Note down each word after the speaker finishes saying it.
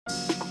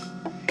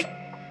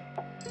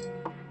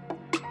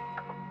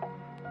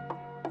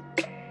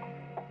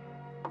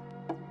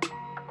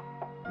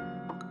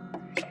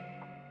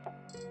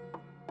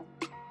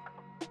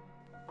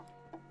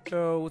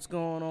Yo, what's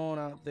going on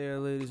out there,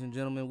 ladies and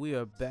gentlemen? We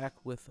are back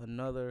with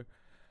another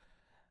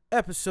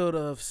episode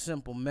of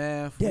Simple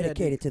Math.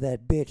 Dedicated to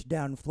that bitch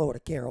down in Florida,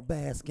 Carol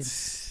Baskin.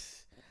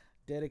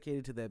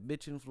 Dedicated to that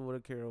bitch in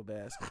Florida, Carol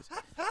Baskins.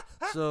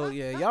 So,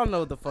 yeah, y'all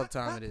know what the fuck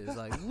time it is.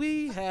 Like,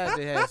 we had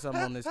to have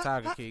something on this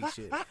Tiger King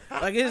shit.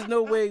 Like, there's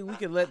no way we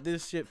can let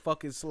this shit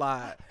fucking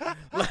slide.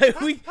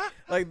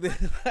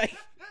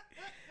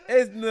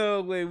 There's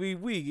no way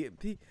we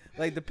get...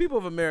 Like, the people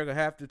of America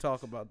have to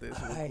talk about this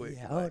real quick.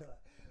 Yeah, hold on.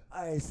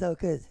 All right, so,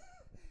 because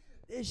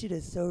this shit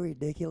is so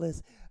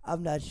ridiculous,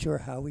 I'm not sure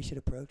how we should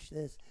approach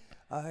this.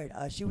 All right,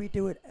 should we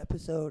do it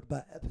episode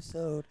by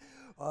episode?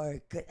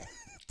 Or...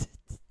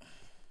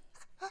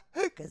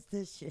 Because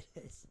this shit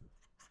is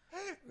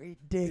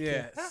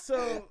ridiculous. Yeah,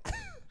 so...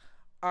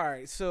 All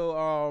right,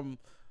 so,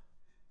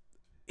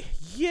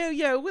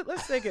 Yeah,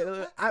 let's take it.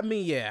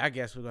 I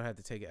guess we're going to have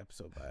to take it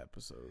episode by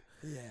episode.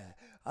 Yeah.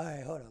 All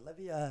right, hold on.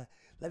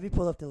 Let me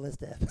pull up the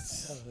list of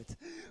episodes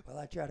while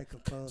I try to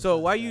compose. So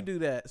while you do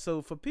that,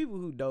 so for people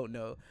who don't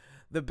know,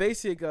 the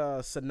basic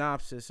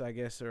synopsis, I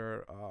guess,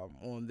 or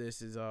on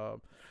this is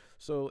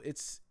so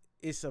it's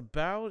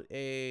about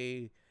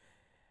a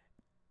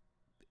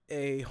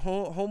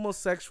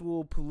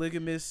homosexual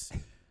polygamous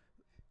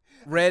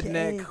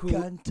redneck who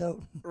owns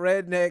You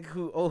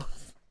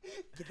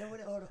know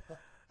what? Hold on.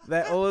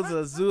 that owns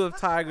a zoo of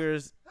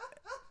tigers.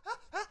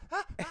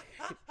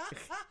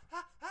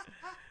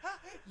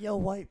 Yo,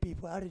 white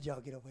people, how did y'all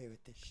get away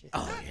with this shit?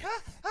 Oh yeah.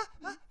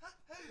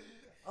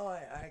 All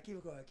right,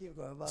 keep going.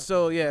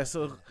 So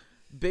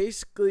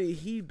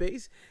basically,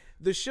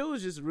 the show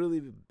is just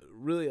really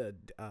a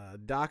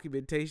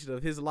documentation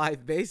of his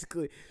life,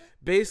 basically,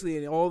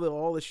 and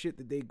all the shit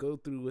that they go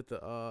through with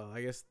the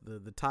I guess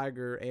the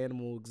tiger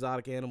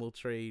exotic animal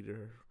trade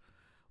or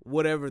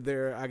whatever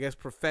their I guess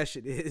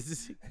profession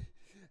is.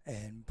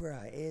 And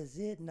bruh, is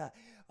it not?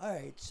 All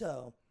right,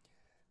 so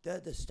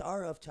the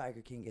star of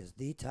Tiger King is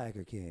the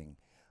Tiger King.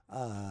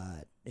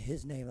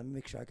 His name. Let me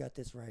make sure I got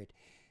this right.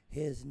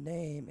 His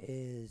name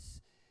is.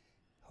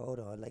 Hold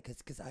on,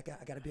 cause I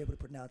got to be able to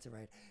pronounce it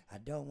right. I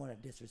don't want to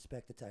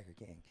disrespect the Tiger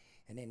King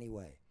in any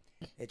way.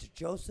 It's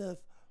Joseph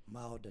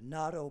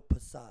Maldonado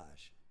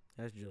Passage.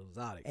 That's Joe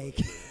Exotic.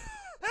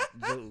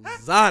 Joe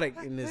Exotic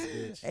in this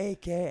bitch.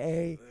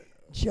 AKA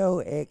Joe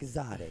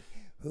Exotic,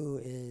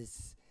 who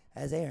is,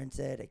 as Aaron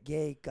said, a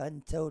gay,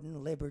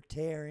 gun-toting,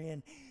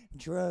 libertarian,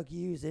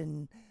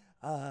 drug-using,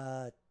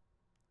 redneck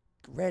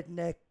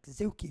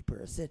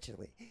zookeeper,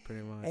 essentially.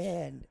 Pretty much.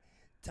 And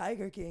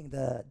Tiger King,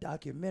 the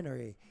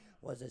documentary,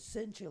 was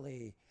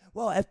essentially,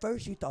 well, at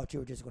first you thought you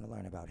were just going to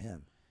learn about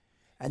him.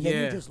 And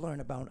then you just learn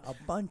about a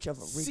bunch of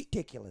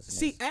ridiculousness.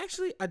 See,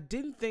 actually, I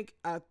didn't think,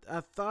 I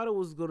thought it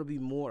was going to be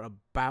more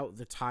about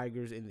the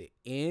tigers in the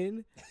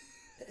end.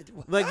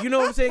 Like, you know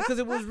what I'm saying? Because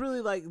it was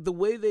really like the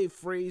way they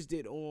phrased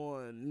it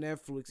on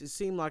Netflix. It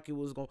seemed like it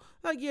was going,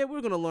 like, yeah,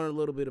 we're going to learn a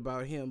little bit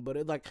about him. But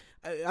I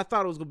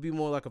thought it was going to be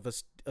more like a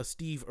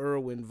Steve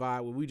Irwin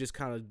vibe where we just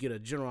kind of get a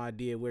general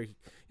idea where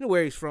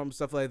where he's from,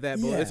 stuff like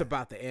that. But it's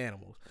about the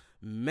animals.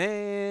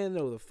 Man,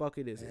 no, the fuck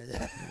it isn't.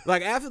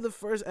 Like, after the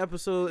first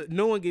episode,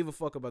 no one gave a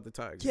fuck about the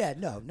tigers. Yeah,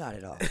 no, not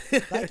at all.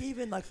 Like,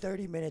 even like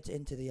 30 minutes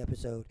into the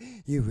episode,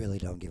 you really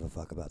don't give a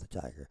fuck about the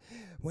tiger.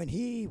 When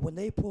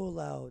they pull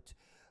out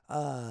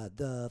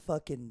the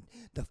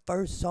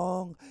first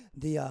song,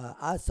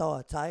 I Saw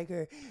a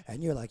Tiger,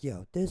 and you're like,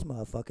 yo, this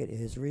motherfucker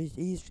he's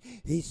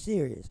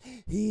serious.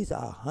 He's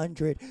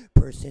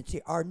 100%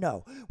 serious. Or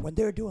no, when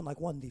they're doing like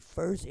one of the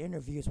first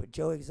interviews with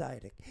Joe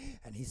Exotic,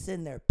 and he's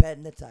sitting there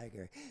petting the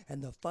tiger,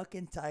 and the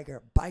fucking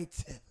tiger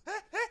bites him.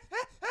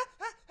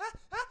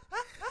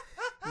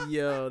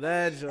 Yo,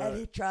 that's and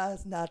he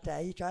tries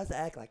to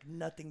act like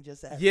nothing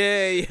just happened.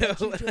 Yeah, yo.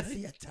 But you just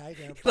see a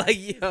tiger. Like,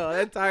 yo,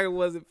 that tiger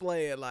wasn't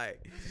playing,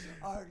 like.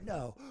 Or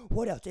no,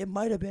 what else? It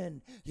might have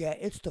been,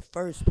 it's the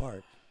first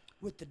part.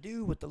 With the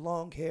dude with the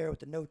long hair,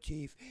 with the no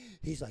teeth.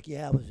 He's like,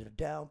 yeah, I was in a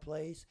down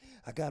place.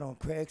 I got on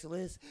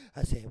Craigslist.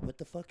 I said, what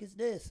the fuck is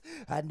this?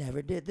 I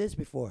never did this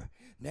before.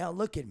 Now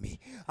look at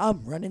me.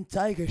 I'm running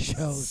tiger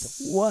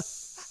shows. What?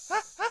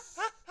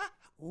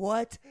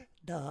 What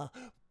the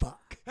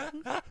fuck?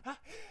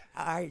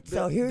 All right,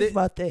 so here's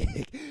my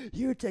thing.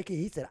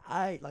 He said,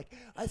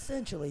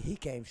 essentially, he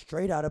came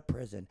straight out of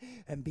prison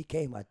and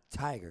became a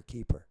tiger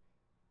keeper.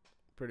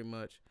 Pretty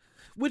much.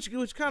 Which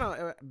kind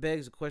of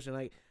begs the question,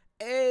 like,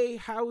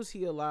 how is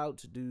he allowed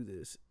to do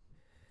this?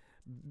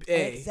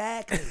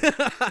 Exactly.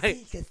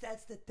 Because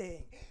that's the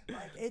thing.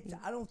 Like,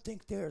 I don't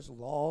think there's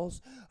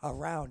laws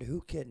around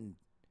who can,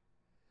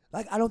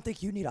 I don't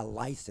think you need a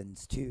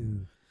license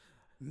to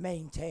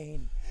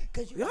maintain.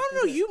 I don't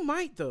know. You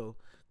might though,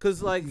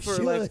 because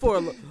especially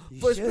for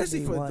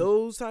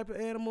those type of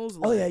animals.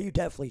 Oh yeah, you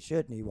definitely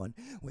should need one.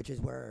 Which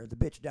is where the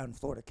bitch down in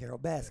Florida, Carol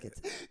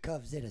Baskets,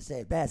 comes in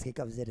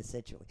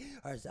essentially,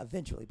 or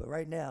eventually. But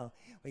right now,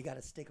 we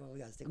gotta stick with.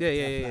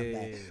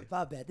 Yeah.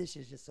 My bad. This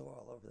shit's just so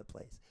all over the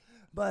place.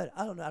 But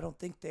I don't know. I don't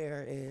think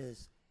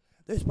there's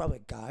probably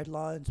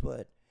guidelines,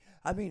 but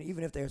I mean,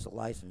 even if there's a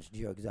license,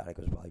 Joe Exotic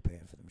was probably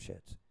paying for them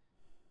shits.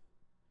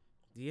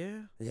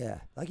 Yeah. Yeah,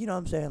 like you know what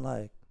I'm saying,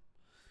 like.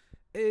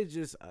 It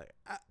just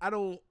I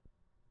don't know.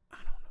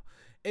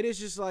 It is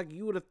just like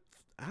you would have.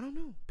 I don't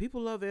know.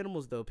 People love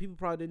animals though. People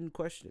probably didn't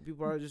question it.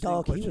 People probably just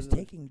Dog, didn't he question was it.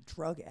 taking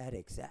drug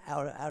addicts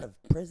out of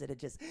prison and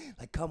just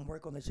like come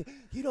work on the shit.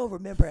 You don't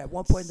remember at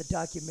one point in the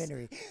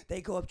documentary,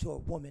 they go up to a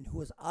woman who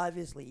was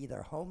obviously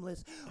either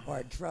homeless or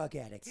a drug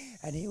addict,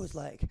 and he was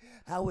like,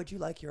 "How would you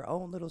like your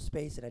own little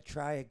space and a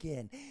try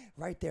again?"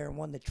 Right there in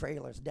one of the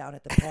trailers down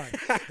at the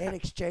park, in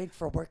exchange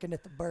for working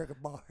at the burger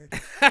bar.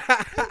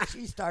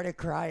 She started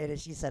crying and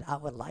she said, "I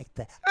would like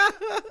that."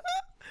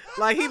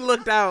 Like he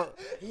looked out.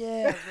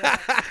 Yeah,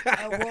 bro.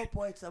 At one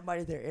point,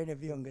 somebody they're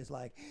interviewing is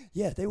like,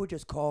 yeah, they would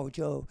just call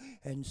Joe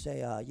and say,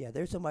 yeah,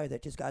 there's somebody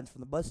that just got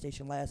from the bus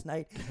station last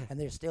night, and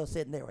they're still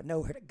sitting there with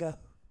nowhere to go.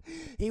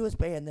 He was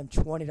paying them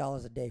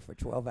 $20 a day for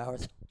 12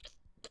 hours.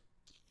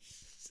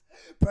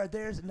 But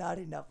there's not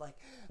enough. Like,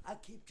 I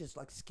keep just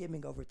like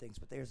skimming over things,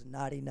 but there's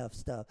not enough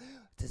stuff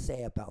to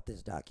say about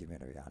this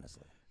documentary,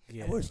 honestly.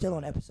 Yeah. And we're still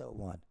on episode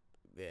 1.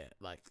 Yeah,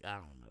 like I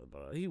don't know,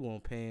 bro. He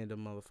won't paying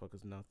them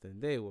motherfuckers nothing.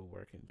 They were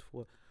working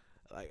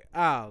like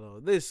I don't know.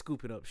 They're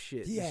scooping up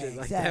shit, and Yeah, shit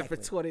like that for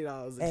exactly.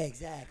 $20.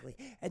 Exactly.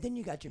 And then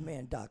you got your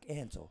man Doc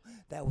Ansel.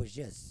 That was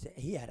just,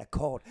 he had a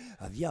cult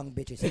of young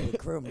bitches he would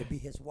groom to be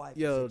his wife.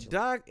 Yo,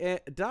 essentially.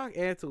 Doc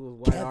Antle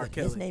was white R. Kevin.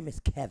 Kelly. His name is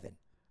Kevin.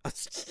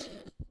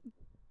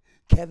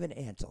 Kevin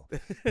Ansel.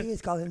 He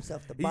is calling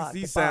himself the Bog.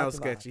 He sounds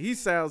sketchy. He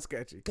sounds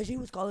sketchy. Because he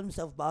was calling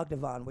himself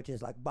Bogdavan, which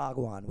is like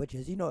Bhagwan, which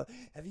is, you know,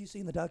 have you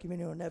seen the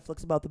documentary on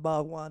Netflix about the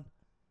Bhagwan?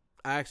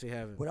 I actually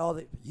haven't. With all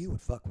the, you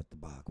would fuck with the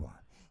Bhagwan.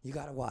 You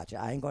gotta watch it.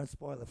 I ain't gonna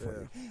spoil it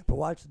for you, but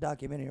watch the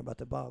documentary about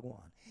the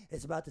Bhagwan.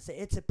 It's about to say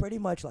it's pretty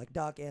much like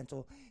Doc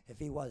Antle if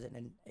he wasn't,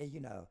 you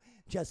know,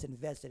 just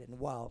invested in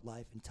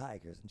wildlife and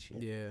tigers and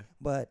shit. Yeah.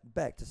 But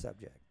back to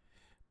subject.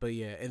 But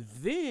yeah, and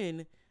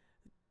then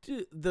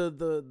dude,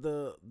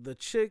 the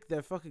chick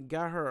that fucking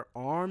got her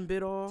arm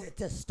bit off.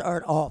 To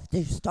start off the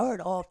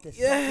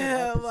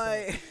Yeah, second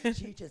like episode,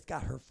 she just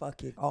got her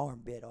fucking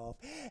arm bit off,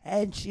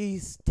 and she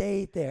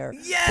stayed there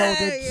Yeah, so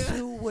that yeah.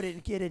 Sue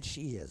wouldn't get it.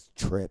 She is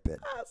tripping.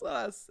 That's what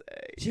I say.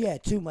 She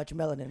had too much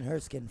melanin in her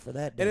skin for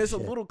that. And there's shit.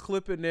 a little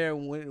clip in there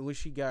when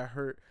she got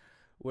hurt,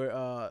 where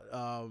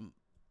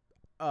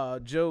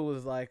Joe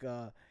was like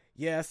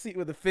yeah, I see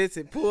where the fence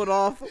it pulled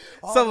off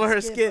All some the of her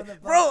skin skin. from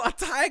the Bro, bone. a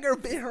tiger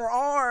bit her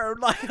arm.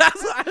 Like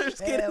that's why her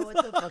skin Yeah, is what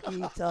the fuck are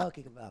you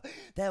talking about?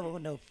 That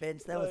wasn't no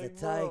fence. That was a Like,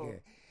 bro.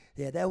 tiger.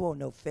 Yeah, that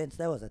wasn't no fence.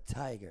 That was a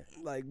tiger.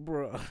 like,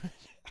 bro.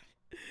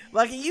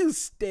 Like you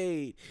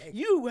stayed.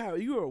 You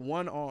were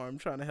one arm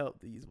trying to help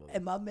these motherfuckers.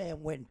 And my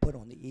man went and put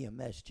on the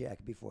EMS check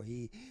before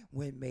he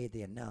went and made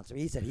the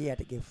announcement. He said he had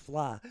to get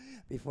fly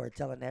before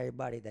telling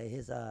everybody that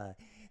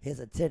his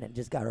attendant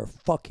just got her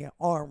fucking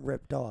arm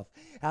ripped off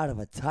out of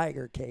a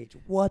tiger cage.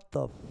 What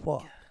the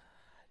fuck?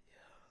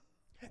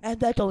 And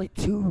that's only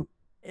 2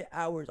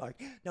 hours.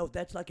 Like, no,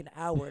 that's like an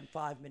hour and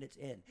 5 minutes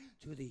in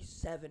to the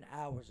 7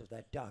 hours of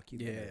that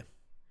documentary.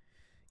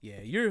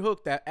 Yeah, you're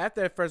hooked.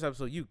 After that first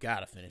episode, you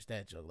gotta finish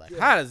that joke. Like,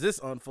 how does this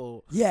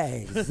unfold? Yeah,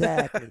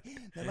 exactly.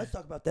 Now let's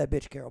talk about that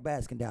bitch Carol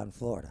Baskin down in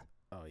Florida.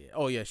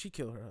 Oh yeah, she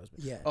killed her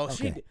husband. Yeah. Oh,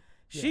 okay.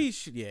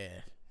 yeah,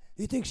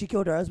 You think she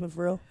killed her husband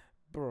for real?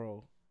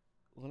 bro.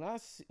 When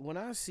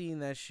I seen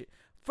that shit,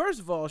 first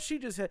of all, she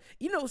just had.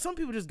 You know, some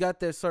people just got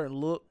that certain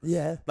look.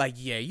 Yeah. Like,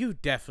 yeah, you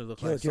definitely look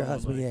Killed like your someone,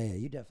 husband. like- Yeah,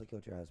 you definitely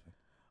killed your husband.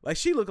 Like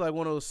she looked like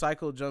one of those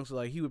psycho junks.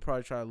 Like he would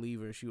probably try to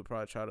leave her, and she would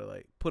probably try to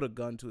like put a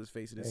gun to his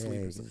face and then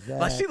sleep. Or something.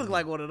 Like she Exactly. looked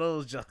like one of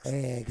those junks.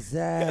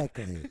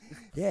 Exactly.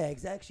 Yeah,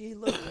 exactly. She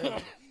looked crazy.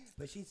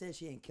 But she said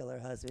she didn't kill her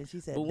husband. She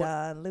said But what-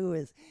 Don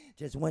Lewis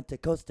just went to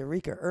Costa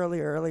Rica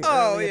earlier. Oh early in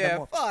the yeah,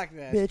 morning. fuck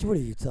that. Bitch, what are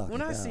you talking When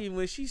about? I seen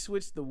when she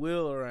switched the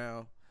wheel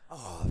around,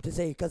 Oh, to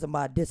say because of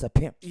my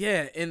disappearance.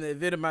 yeah, in the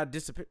event of my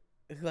disappearance,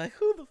 like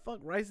who the fuck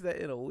writes that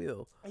in a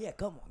will? Yeah,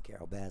 come on,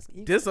 Carol Baskin.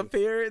 You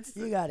Disappearance?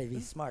 You gotta be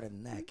smarter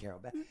than that, Carol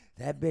Baskin.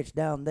 That bitch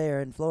down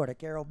there in Florida,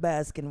 Carol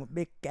Baskin with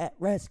Big Cat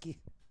Rescue.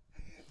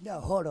 No,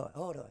 hold on.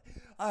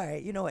 All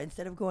right, you know what?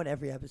 Instead of going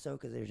every episode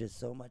because there's just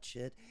so much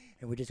shit,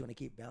 and we're just gonna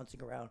keep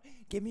bouncing around.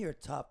 Give me your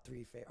top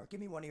 3 or give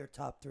me one of your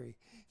top 3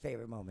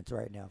 favorite moments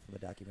right now from the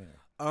documentary.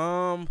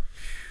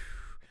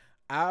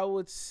 I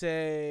would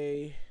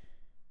say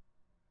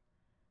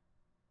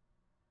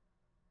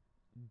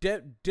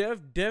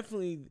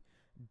definitely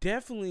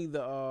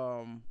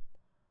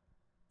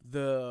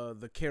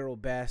the Carol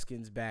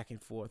Baskins back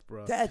and forth,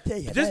 bro.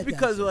 Just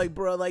because like,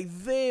 bro, like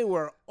they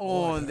were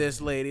on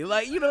this lady,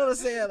 like you know what I'm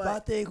saying. My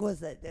Like, thing was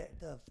that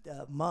the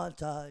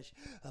montage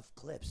of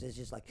clips is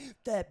just like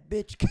that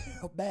bitch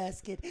Carol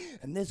Baskin,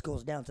 and this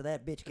goes down to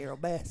that bitch Carol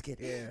Baskin,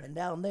 Yeah. and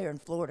down there in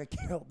Florida,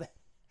 Carol Baskin.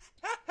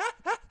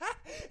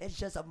 It's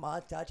just a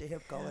montage of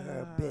him calling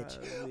her a bitch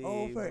Golly,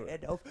 over bro.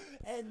 and over.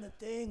 And the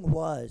thing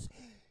was,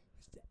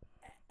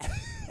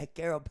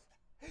 Carol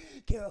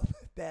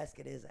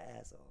Baskin is an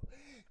asshole.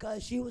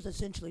 Because she was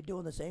essentially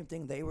doing the same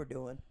thing they were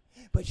doing.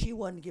 But she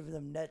wasn't giving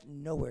them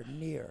nowhere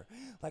near.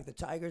 Like the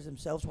Tigers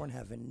themselves weren't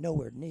having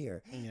nowhere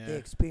near the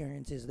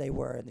experiences they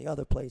were in the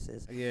other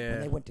places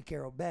when they went to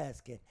Carol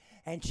Baskin.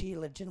 And she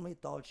legitimately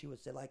thought she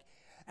was like,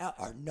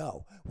 or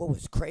no. What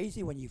was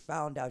crazy when you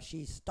found out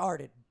she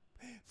started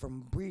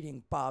from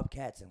breeding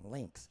bobcats and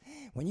lynx.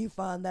 When you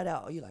find that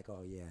out, you're like,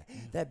 oh yeah,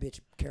 that bitch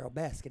Carol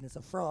Baskin is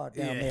a fraud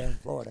down there in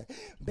Florida.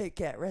 Big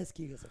Cat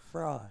Rescue is a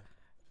fraud.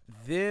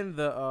 Then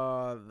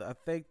I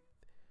think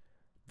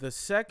the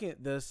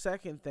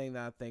second thing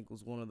that I think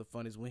was one of the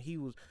funniest when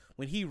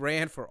he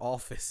ran for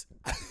office.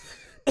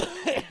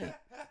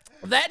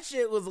 That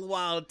shit was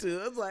wild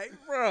too. I was like,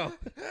 bro.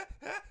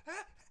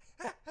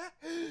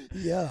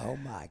 Yo, oh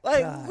my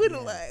like, God.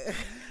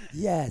 Yes.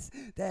 Yes,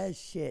 that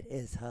shit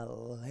is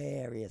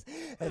hilarious.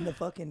 And the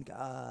fucking,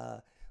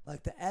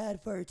 like the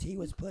adverts he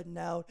was putting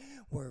out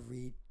were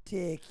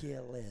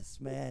ridiculous,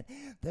 man.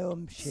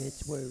 Them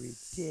shits were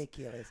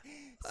ridiculous.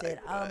 Said,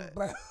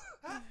 bro.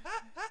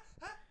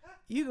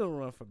 You gonna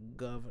run for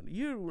governor.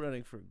 You're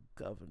running for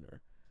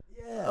governor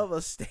of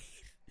a state.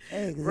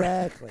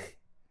 Exactly.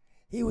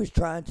 He was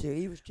trying to.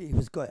 He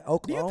was going.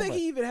 Oklahoma. Do you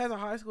think he even has a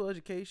high school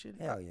education?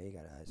 Hell yeah, he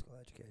got a high school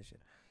education.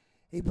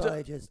 He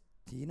probably just,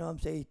 you know what I'm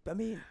saying? I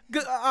mean,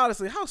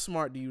 honestly, how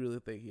smart do you really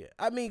think he is?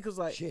 I mean, because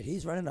like shit, he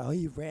ran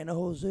the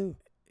whole zoo.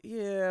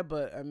 Yeah,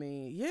 but I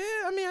mean,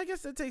 I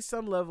guess it takes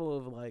some level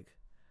of like,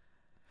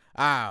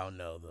 I don't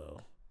know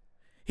though.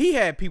 He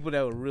had people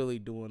that were really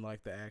doing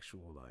like the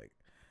actual like,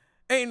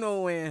 ain't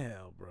no way in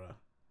hell, bro.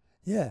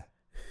 Yeah.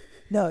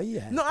 No,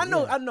 yeah. No,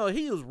 I know.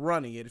 He was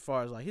running it as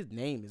far as like his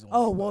name is on.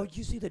 Oh well,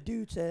 you see, the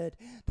dude said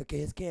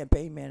his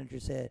campaign manager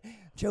said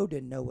Joe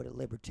didn't know what a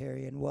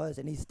libertarian was,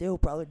 and he still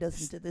probably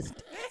doesn't to this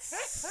day.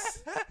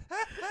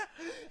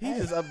 He's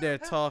just up there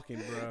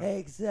talking, bro.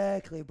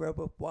 Exactly, bro.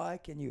 But why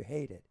can you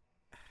hate it?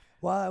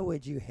 Why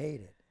would you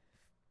hate it?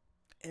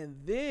 And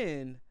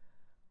then,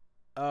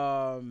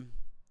 the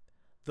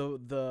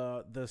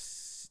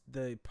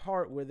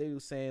part where they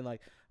were saying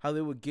like how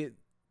they would get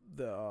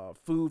the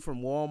food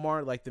from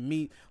Walmart, like the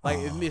meat, like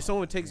if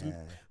someone takes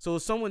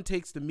if someone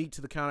takes the meat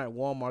to the counter at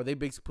Walmart, they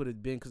basically put it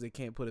in because they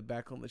can't put it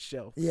back on the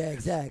shelf. Yeah,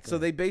 exactly. So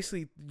they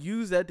basically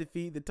use that to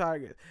feed the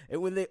tigers.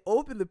 And when they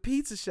open the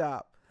pizza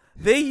shop,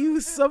 they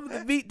use some of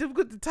the meat to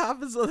put the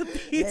toppings on the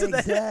pizza.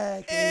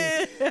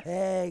 Exactly.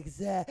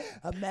 Exactly.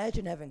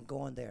 Imagine having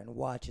gone there and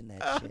watching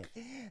that shit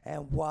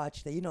and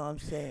watch that. You know what I'm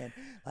saying?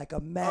 Like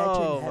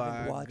imagine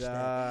having watched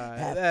that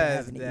after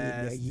having eaten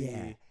there.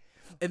 Yeah.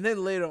 And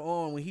then later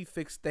on, when he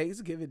fixed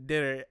Thanksgiving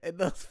dinner, and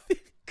those,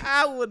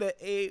 I wouldn't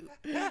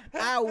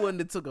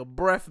have took a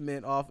breath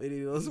mint off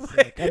any of those.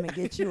 Like, come and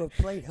get you a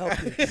plate.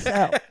 Help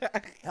yourself.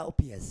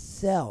 Help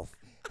yourself.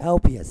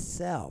 Help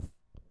yourself.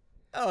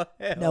 Oh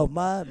hell. No,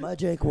 my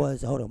Jake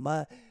was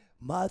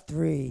my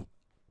three.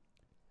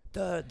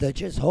 The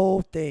just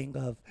whole thing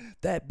of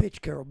that bitch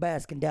Carol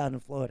Baskin down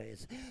in Florida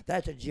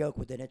that's a joke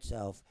within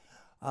itself.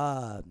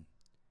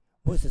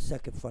 What's the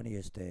second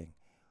funniest thing?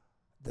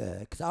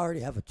 Because I already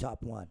have a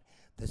top one.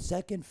 The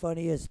second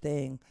funniest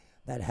thing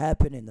that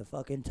happened in the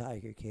fucking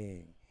Tiger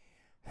King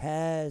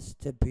has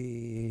to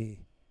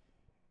be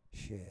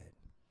shit.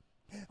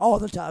 All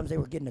the times they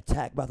were getting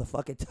attacked by the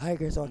fucking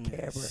tigers on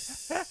camera.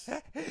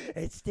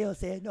 And still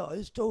saying, no,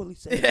 it's totally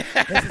safe.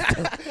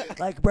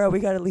 Like, bro,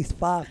 we got at least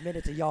 5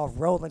 minutes of y'all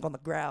rolling on the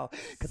ground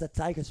because the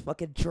tiger's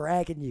fucking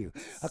dragging you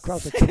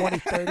across a 20,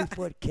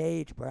 30-foot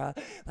cage, bro.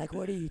 Like,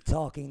 what are you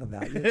talking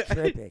about? You're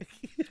tripping.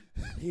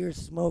 You're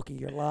smoking.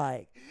 You're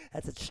lying.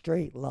 That's a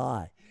straight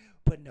lie.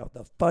 But no,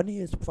 the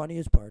funniest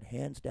part,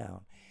 hands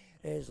down,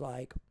 is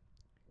like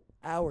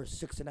hour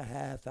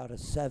 6.5 out of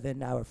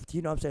 7, hour,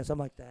 you know what I'm saying?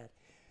 Something like that.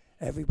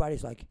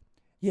 Everybody's like,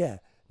 yeah,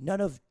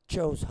 none of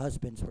Joe's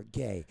husbands were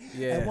gay.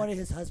 Yeah. And one of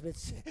his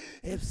husbands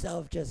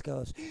himself just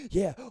goes,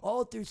 yeah,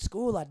 all through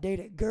school I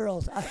dated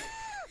girls.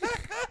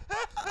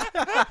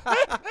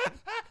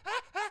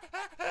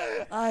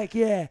 Like,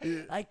 yeah.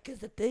 Like,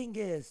 because the thing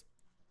is,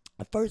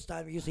 the first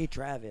time you see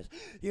Travis,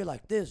 you're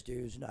like, this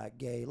dude's not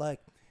gay. Like,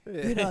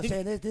 you know what I'm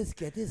saying? This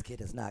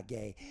kid is not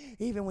gay.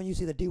 Even when you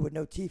see the dude with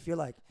no teeth, you're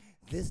like,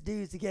 this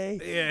dude's gay.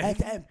 Yeah.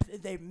 And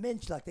they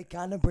mention, like, they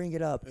kind of bring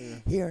it up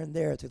here and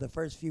there through the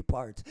first few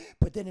parts.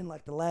 But then in,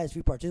 like, the last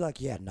few parts, you're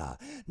like, yeah, nah,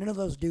 none of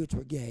those dudes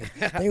were gay.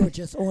 They were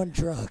just on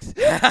drugs.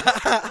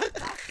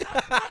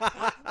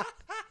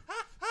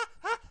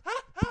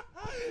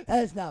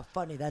 That's not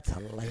funny. That's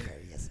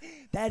hilarious.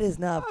 That is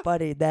not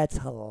funny. That's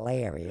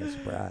hilarious,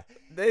 bro.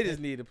 They just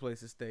need a place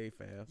to stay,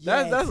 fam.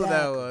 Yeah, that's exactly what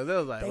that was. It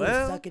was like,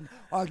 well, sucking,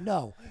 or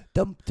no,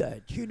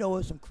 you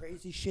know, some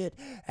crazy shit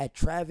at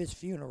Travis'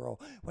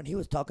 funeral when he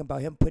was talking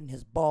about him putting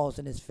his balls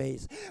in his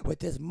face with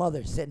his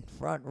mother sitting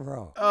front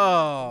row.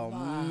 Oh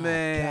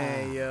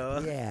man, God.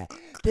 Yo. Yeah.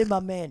 Then my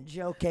man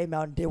Joe came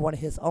out and did one of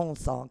his own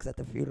songs at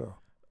the funeral.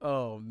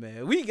 Oh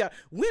man,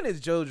 when is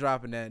Joe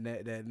dropping that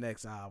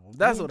next album?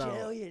 That's what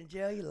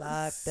Joe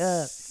locked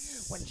up.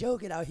 When Joe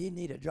get out, he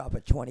need to drop a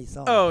 20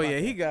 song. Oh yeah,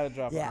 he gotta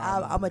drop.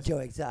 Yeah, I'm a Joe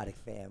Exotic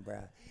fan, bro.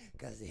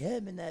 Because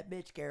him and that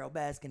bitch Carol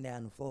Baskin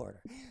down in Florida,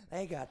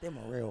 they got them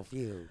a real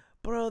feud.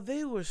 Bro,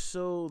 they were just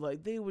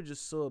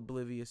so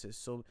oblivious at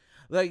so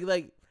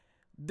like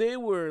they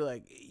were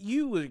like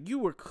you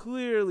were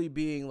clearly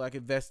being like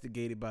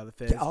investigated by the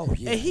feds. Oh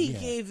yeah, and he yeah.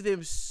 gave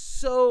them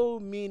so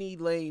many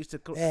lanes to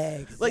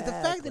Exactly. like the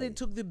fact that it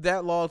took them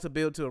that long to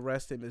be able to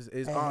arrest him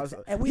is honest.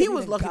 And He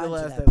was lucky to gotten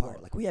last that that part.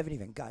 long. Like we haven't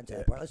even gotten to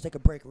that part. Let's take a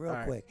break real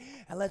All quick,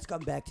 and let's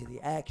come back to the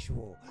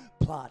actual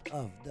plot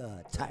of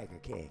the Tiger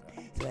King,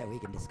 so that we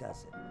can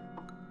discuss it.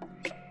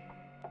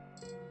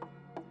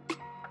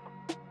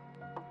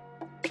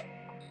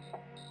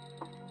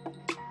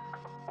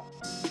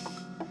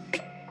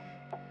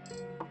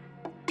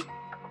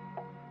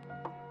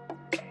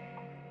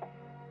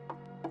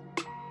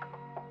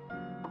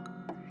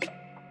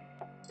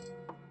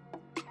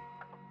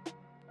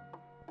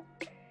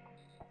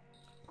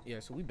 Yeah,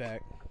 so we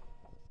back.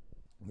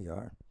 We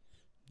are.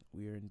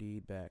 We are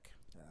indeed back.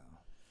 Oh.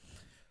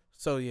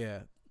 So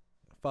yeah,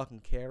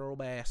 fucking Carol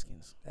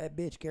Baskins. That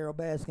bitch Carol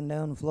Baskin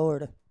down in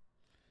Florida.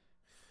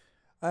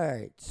 All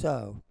right,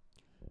 so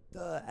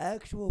the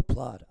actual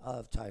plot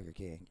of Tiger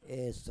King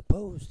is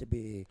supposed to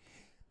be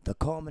the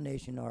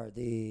culmination, or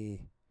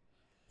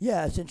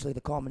essentially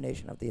the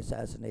culmination of the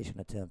assassination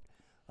attempt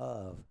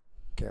of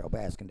Carol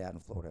Baskin down in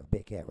Florida,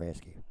 Big Cat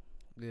Rescue.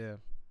 Yeah.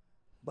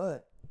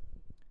 But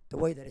the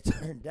way that it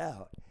turned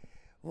out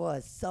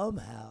was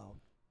somehow,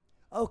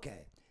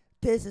 okay,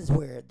 this is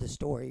where the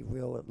story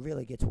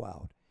really gets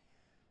wild.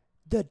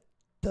 The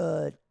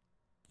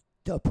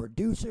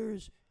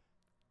producers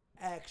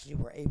actually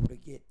were able to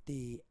get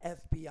the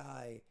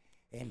FBI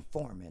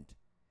informant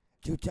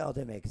to tell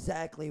them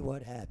exactly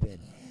what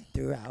happened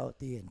throughout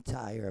the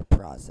entire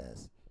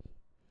process.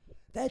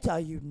 That's how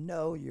you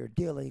know you're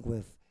dealing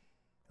with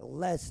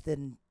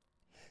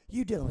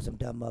you dealing with some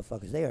dumb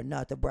motherfuckers. They are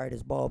not the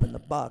brightest bulb in the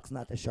box,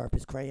 not the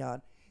sharpest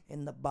crayon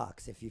in the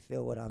box, if you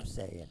feel what I'm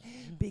saying.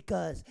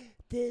 Because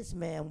this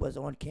man was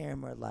on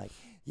camera like,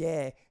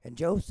 yeah, and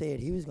Joe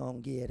said he was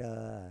going to get,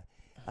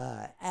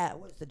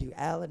 what's the dude,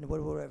 Allen,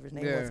 whatever his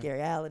name was,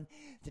 Gary Allen,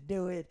 to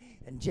do it.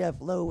 And Jeff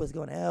Lowe was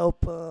going to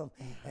help him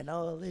and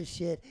all this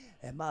shit.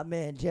 And my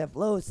man Jeff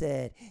Lowe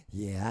said,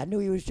 yeah, I knew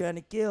he was trying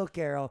to kill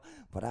Carol,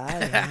 but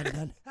I ain't had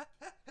nothing.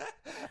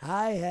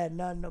 I ain't had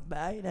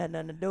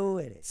nothing to do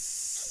with it.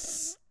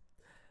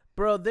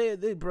 Bro, they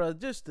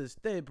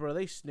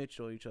snitched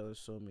on each other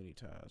so many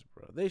times,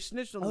 bro. They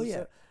snitched on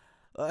themselves.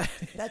 Yeah.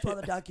 That's why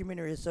the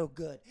documentary is so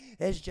good.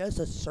 It's just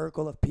a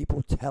circle of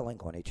people telling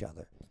on each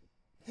other.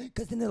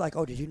 Because then they're like,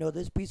 oh, did you know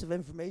this piece of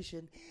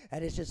information?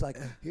 And it's just like,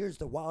 here's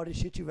the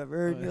wildest shit you've ever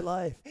heard in your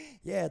life.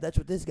 Yeah, that's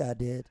what this guy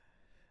did.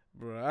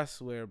 Bro, I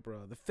swear,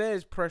 bro. The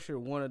feds pressured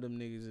one of them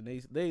niggas, and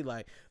they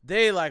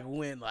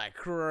went like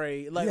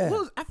crazy. Like,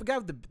 I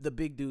forgot the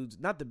big dude's,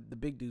 not the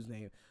big dude's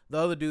name. The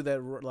other dude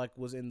that like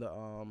was in the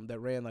that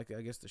ran like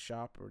I guess the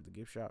shop or the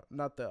gift shop.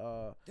 Not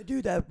the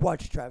dude that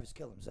watched Travis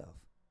kill himself.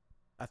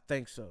 I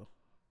think so.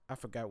 I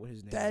forgot what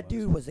his name was. That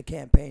dude was the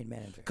campaign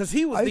manager. Because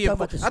he was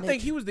I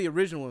think he was the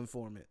original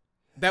informant.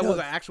 That was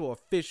an actual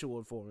official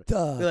informant.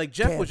 Like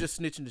Jeff was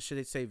just snitching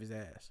to save his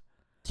ass.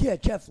 Yeah,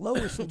 Jeff Lowe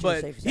was snitching but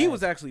to save his he ass.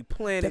 was actually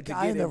planning the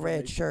guy in the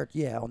red shirt,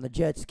 on the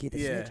jet ski.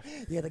 Yeah.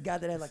 Snitch. Yeah, the guy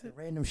that had like the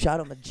random shot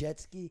on the jet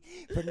ski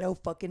for no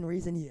fucking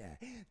reason. Yeah,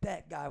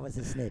 that guy was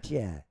a snitch.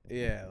 Yeah.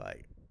 Yeah,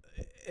 like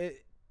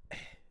it.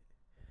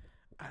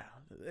 I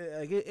don't know.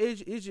 Like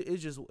it's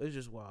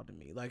just wild to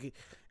me. Like,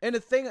 and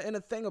the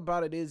thing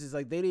about it is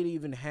like they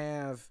didn't.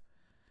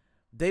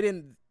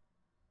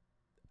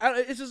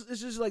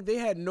 It's just like they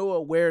had no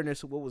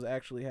awareness of what was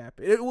actually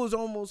happening. It was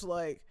almost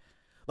like,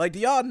 do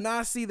y'all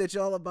not see that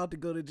y'all about to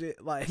go to jail?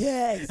 Like,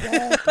 yeah,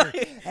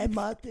 exactly. And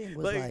my thing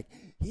was like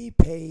he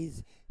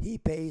pays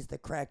the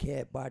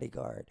crackhead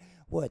bodyguard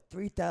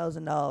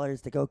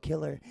 $3,000 to go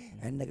kill her,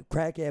 and the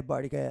crackhead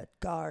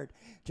bodyguard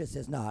just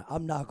says, "Nah,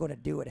 I'm not gonna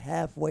do it."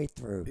 Halfway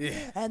through,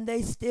 and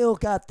they still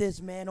got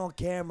this man on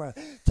camera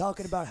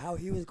talking about how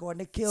he was going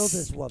to kill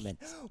this woman.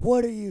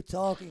 What are you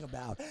talking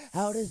about?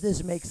 How does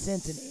this make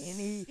sense in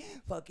any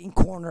fucking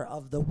corner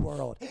of the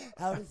world?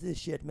 How does this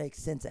shit make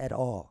sense at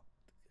all?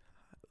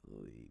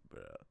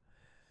 Bro.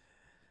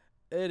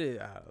 It is.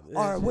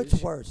 Or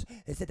what's worse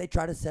is that they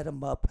try to set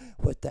him up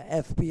with the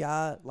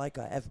FBI, like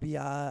a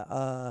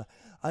FBI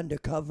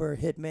undercover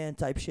hitman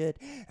type shit,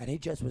 and he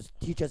just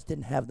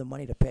didn't have the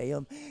money to pay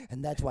him,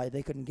 and that's why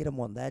they couldn't get him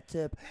on that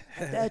tip.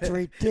 And that's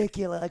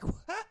ridiculous. Like,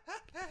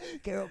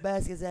 Carol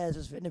Baskin's ass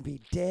was finna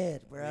be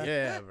dead, bro.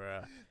 Yeah,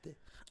 bro.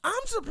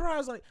 I'm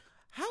surprised, like,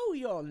 how are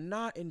y'all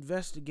not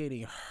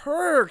investigating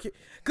her?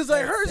 Because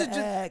like hers is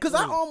just, because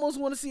I almost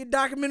want to see a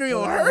documentary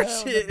on her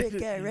shit. The Big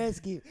Cat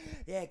Rescue.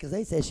 Yeah, because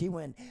they said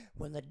when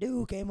the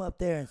dude came up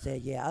there and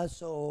said, yeah, I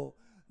sold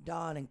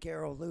Don and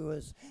Carol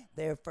Lewis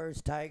their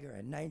first tiger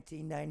in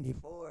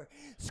 1994.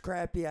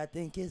 Scrappy, I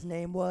think his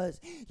name was.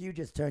 You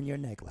just turn your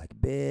neck like,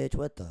 bitch,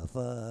 what the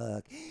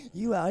fuck?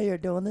 You out here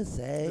doing the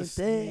same thing.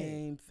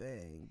 Same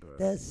thing, bro.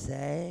 The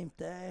same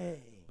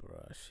thing.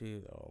 Bro,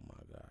 oh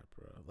my God,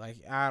 bro. Like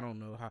I don't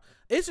know how.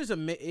 It's just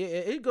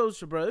it goes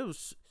to, bro.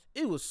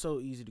 It was so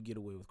easy to get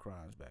away with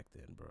crimes back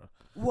then, bro.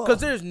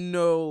 Because there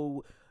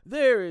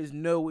is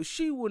no.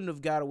 She wouldn't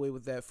have got away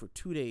with that for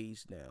 2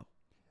 days now.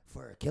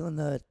 For killing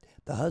the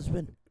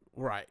husband.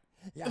 Right.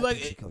 Yeah, I like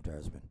think she killed her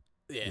husband.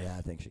 Yeah,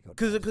 I think she killed.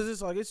 Because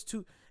it's like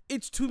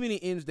it's too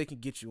many ends they can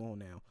get you on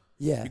now.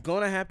 Yeah, you're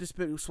gonna have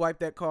to swipe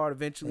that card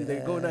eventually.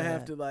 They're gonna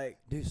have to like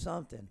do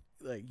something.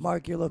 Like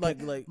Mark, you're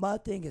looking. Like my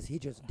thing is, he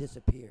just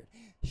disappeared.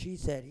 She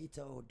said he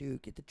told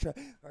dude get the truck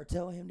or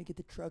tell him to get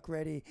the truck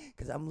ready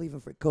because I'm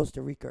leaving for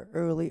Costa Rica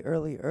early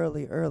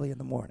in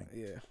the morning.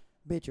 Yeah,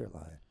 bitch, you're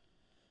lying.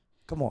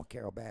 Come on,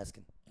 Carol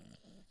Baskin.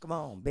 Come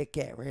on, Big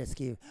Cat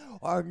Rescue.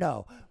 Or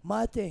no,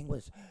 my thing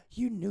was,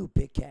 you knew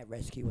Big Cat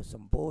Rescue was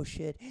some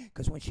bullshit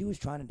because when she was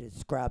trying to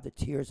describe the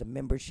tiers of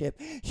membership,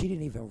 she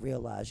didn't even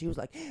realize. She was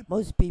like,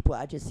 most people,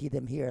 I just see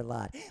them here a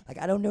lot. Like,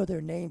 I don't know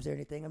their names or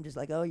anything. I'm just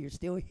like, oh, you're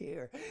still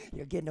here.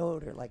 You're getting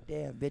older. Like,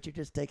 damn, bitch, you're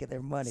just taking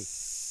their money.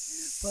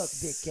 Fuck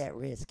Big Cat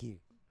Rescue.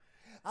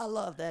 I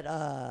love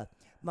that,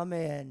 my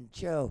man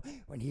Joe,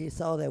 when he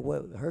saw that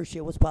her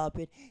shit was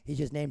popping, he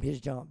just named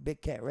his jump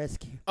Big Cat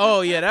Rescue.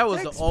 Oh yeah, that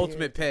was the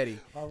ultimate petty.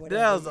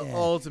 That was the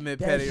ultimate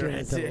petty. That shit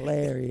was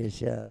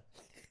hilarious, yeah.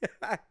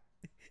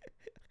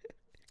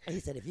 He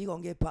said, "If you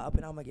gonna get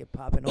popping, I'm gonna get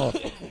popping off."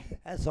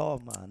 That's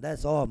all mine.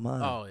 That's all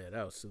mine. Oh yeah,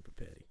 that was super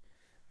petty.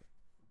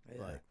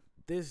 Yeah. Like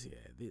this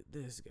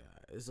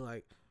guy is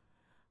like,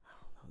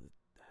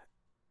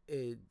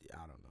 I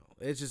don't know.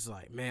 It's just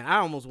like, man, I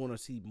almost want to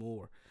see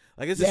more.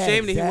 Like, it's a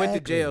shame that he went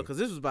to jail because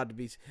this was about to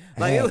be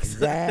like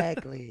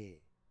exactly.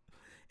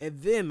 And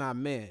then my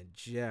man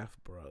Jeff,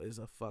 bro, is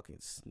a fucking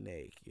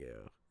snake,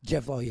 yo.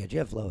 Jeff Lowe is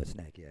a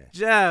snake, yeah.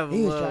 Jeff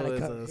he was Lowe trying to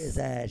cover his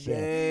ass,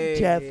 snake,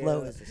 yeah. Jeff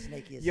Lowe is the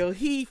snakiest. Yo,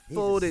 he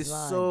folded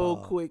so ball.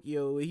 quick,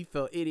 yo. He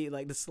felt idiot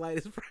like the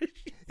slightest pressure.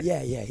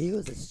 Yeah, he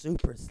was a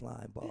super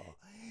slime ball.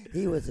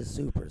 He was a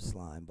super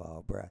slime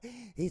ball, bro.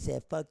 He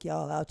said, fuck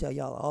y'all, I'll tell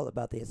y'all all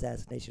about the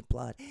assassination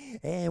plot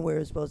and where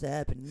it's supposed to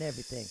happen and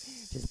everything.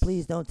 Just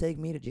please don't take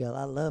me to jail.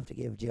 I love to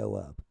give Joe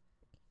up.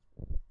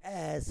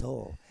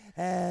 Asshole.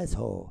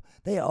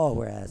 They all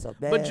were assholes,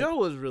 man. But Joe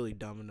was really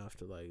dumb enough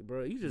to, like,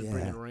 bro, you just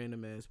bringing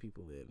random ass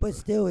people in. But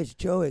still, it's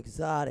Joe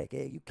Exotic.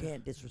 You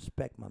can't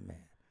disrespect my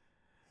man.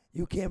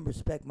 You can't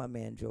respect my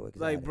man Joe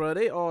Exotic. Like, bro,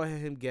 they all had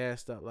him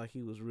gassed up like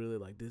he was really,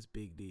 like, this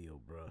big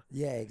deal, bro.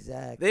 Yeah,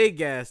 exactly. They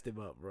gassed him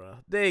up, bro.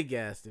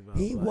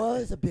 He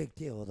was a big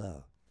deal,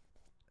 though.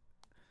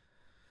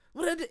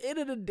 But at the end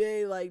of the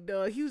day, like,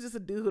 dog, he was just a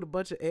dude with a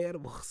bunch of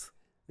animals.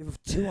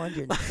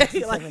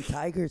 267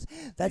 tigers.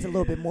 That's a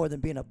little bit more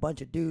than being a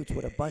bunch of dudes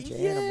with a bunch of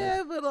animals.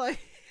 Yeah, but, like,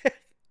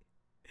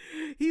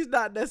 he's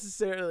not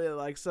necessarily,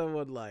 like,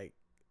 someone, like,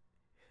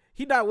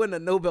 he not winning a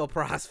Nobel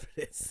Prize for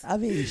this. I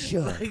mean, he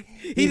should. Like,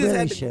 he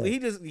really should. He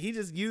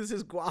just used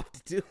his guap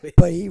to do it.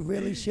 But he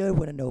really should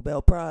win a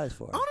Nobel Prize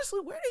for it. Honestly,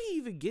 where did he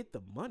even get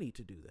the money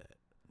to do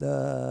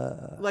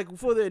that? Like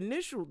for the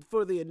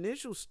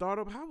initial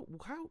startup, how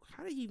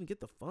did he even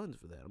get the funds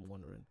for that? I'm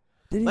wondering.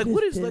 What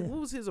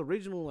was his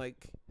original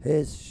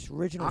his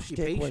original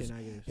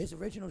occupation? His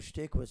original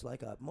shtick was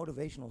like a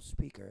motivational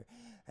speaker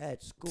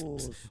at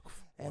schools,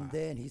 and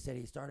then he said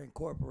he started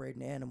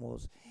incorporating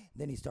animals.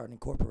 Then he started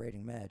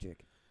incorporating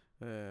magic.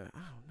 I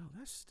don't know.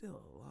 That's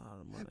still a lot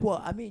of money.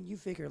 Well, I mean, you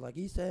figure like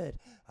he said,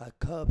 a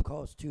cub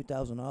costs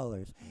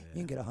 $2,000.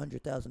 You can get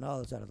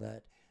 $100,000 out of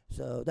that.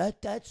 So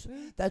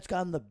that's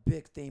kind of the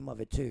big theme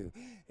of it too.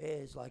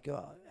 Is like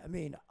I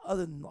mean,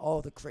 other than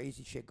all the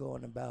crazy shit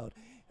going about,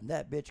 and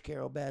that bitch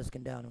Carol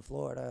Baskin down in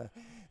Florida,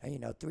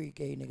 and 3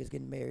 gay niggas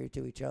getting married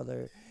to each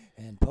other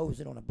and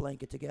posing on a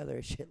blanket together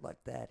and shit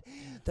like that.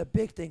 The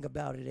big thing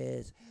about it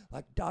is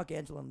like Doc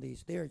Angelo and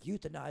they're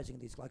euthanizing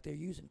these, like they're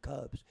using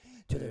cubs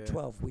to their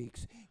 12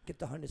 weeks, get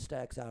the 100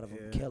 stacks out of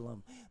them, kill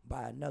them,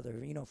 buy another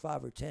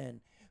 5 or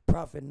 10,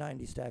 profit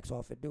 90 stacks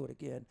off it, do it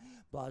again,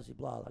 blah blah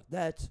blah. Like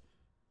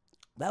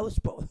that was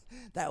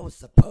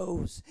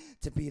supposed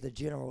to be the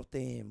general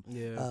theme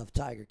of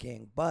Tiger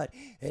King, but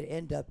it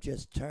ended up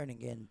just turning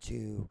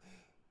into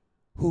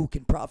who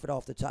can profit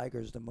off the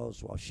Tigers the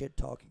most while shit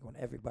talking on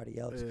everybody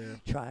else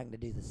trying to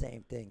do the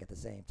same thing at the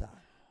same time.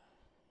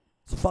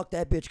 So fuck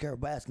that bitch Carol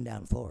Baskin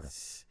down in Florida.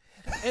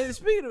 And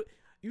speaking of,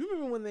 you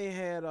remember when they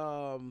had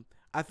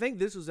I think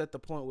this was at the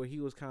point where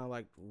he was kind of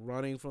like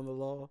running from the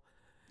law,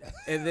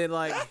 and then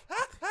like.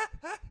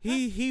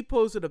 He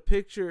posted a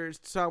picture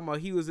talking about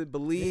he was in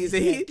Belize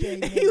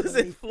and he was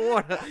in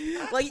Florida.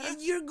 Like,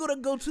 you're gonna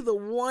go to the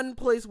one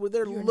place where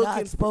you're looking.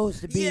 Not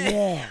supposed to be.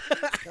 Yeah,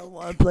 the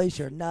one place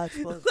you're not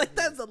supposed to. Like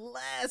that's the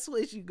last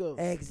place you go.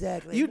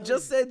 Exactly. You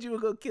just said you were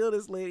gonna kill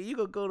this lady. You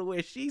gonna go to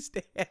where she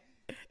stand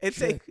and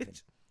take.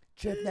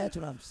 Trip, that's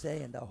what I'm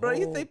saying. Bro,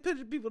 you think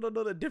people don't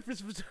know the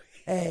difference between?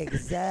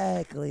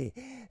 Exactly.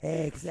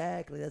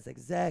 That's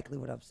exactly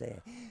what I'm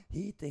saying.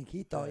 He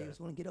thought he was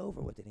going to get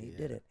over with it, and he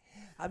didn't.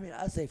 I mean,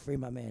 I say free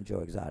my man Joe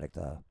Exotic,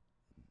 though.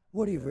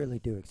 What do you really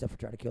do except for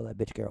try to kill that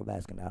bitch Carol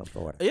Baskin out of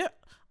Florida? Yeah.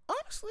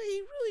 Honestly,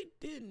 he really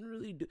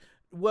didn't do.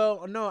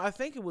 Well, no, I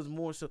think it was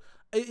more so.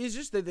 It's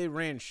just that they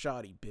ran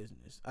shoddy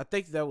business. I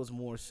think that was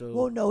more so.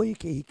 Well, no, he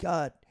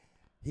got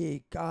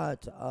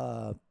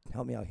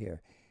help me out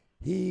here.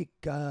 He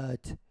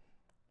got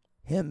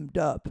hemmed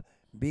up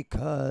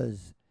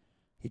because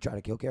he tried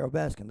to kill Carol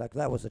Baskin. Like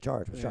that was the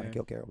charge, was trying to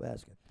kill Carol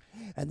Baskin.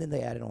 And then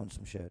they added on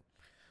some shit.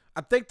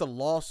 I think the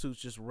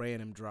lawsuits just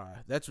ran him dry.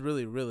 That's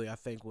really, I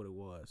think what it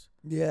was.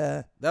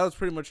 Yeah. That was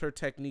pretty much her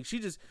technique. She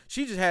just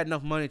had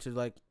enough money to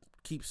like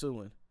keep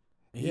suing.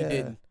 And he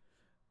didn't.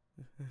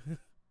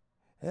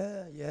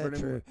 Yeah,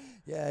 true.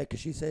 Yeah, because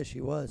she said she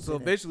was. So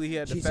eventually he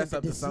had to fess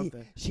up to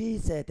something. She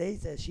said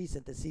she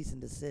sent the cease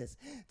and desist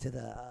to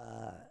the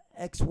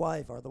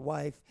ex-wife or the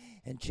wife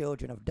and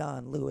children of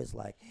Don Lewis.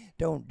 Like,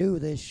 don't do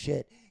this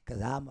shit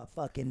because I'ma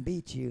fucking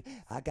beat you.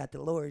 I got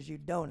the lawyers you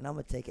don't, and I'm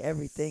going to take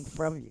everything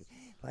from you.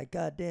 Like,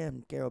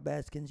 goddamn, Carol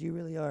Baskins, you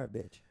really are a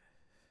bitch.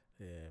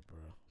 Yeah,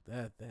 bro.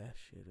 That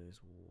shit is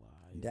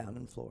wild. Down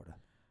in Florida.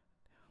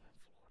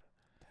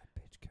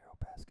 That bitch, Carol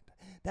Baskin.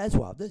 That's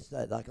wild. This,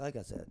 like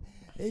I said,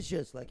 it's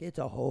just like it's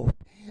a whole.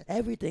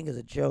 Everything is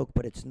a joke,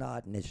 but it's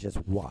not, and it's just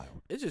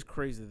wild. It's just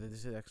crazy that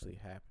this actually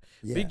happened.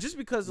 Yeah. Just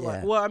because,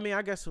 like, well, I mean,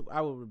 I guess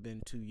I would have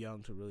been too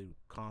young to really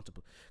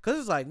contemplate. Because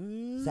it's like,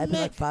 It's happened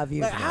like 5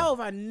 years ago. How have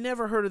I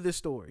never heard of this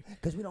story?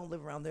 Because we don't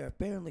live around there.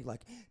 Apparently,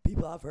 like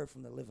people I've heard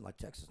from that live in like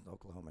Texas and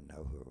Oklahoma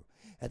know who,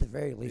 at the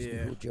very least, knew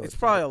who Joe. It's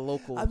probably a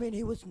local. I mean,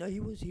 he was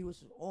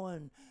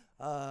on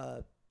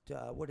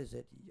what is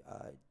it?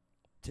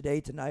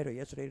 Today Tonight or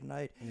Yesterday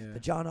Tonight, the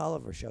John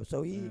Oliver show.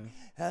 So he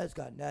has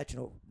got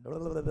national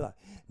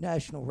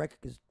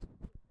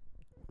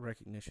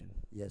recognition.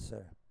 Yes,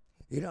 sir.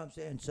 You know what I'm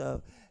saying?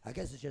 So I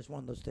guess it's just one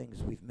of those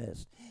things we've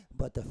missed.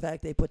 But the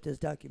fact they put this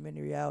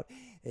documentary out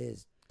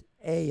is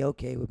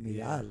okay with me.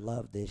 Yeah. I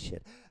love this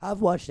shit.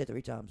 I've watched it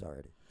 3 times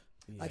already.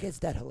 Yeah. Like it's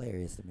that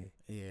hilarious to me.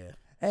 Yeah.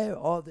 And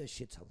all this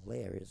shit's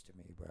hilarious to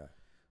me, bro.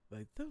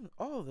 Like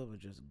all of them are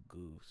just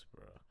goofs,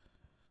 bro.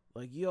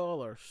 Like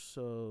y'all are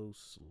so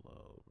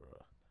slow,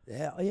 bro.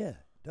 Yeah,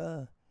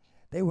 duh.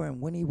 They were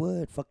in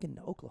Wynnewood, fucking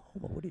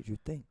Oklahoma. What did you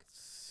think?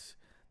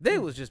 They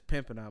was just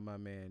pimping out my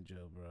man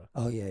Joe, bro.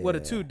 Oh yeah. What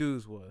the two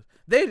dudes was.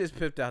 They just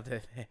pimped out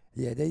that man.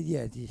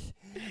 Yeah,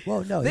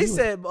 well, no. They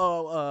said,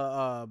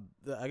 I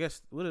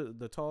guess what is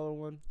the taller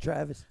one?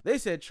 Travis. They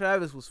said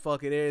Travis was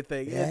fucking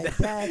everything. Yeah,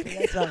 exactly.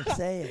 That's what I'm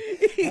saying.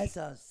 That's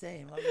what I'm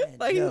saying. My man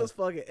like Joe. he was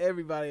fucking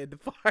everybody at the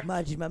party.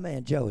 Mind you, my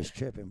man Joe was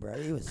tripping,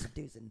 bro. He was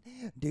seducing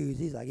dudes.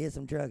 He's like, here's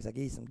some drugs. Like,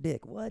 here's some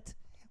dick. What?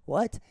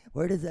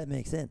 Where does that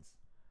make sense?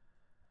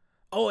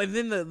 Oh, and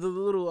then the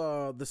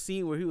little the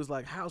scene where he was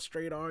like, "How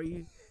straight are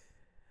you?"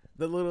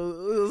 The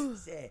little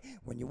said,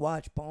 when you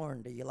watch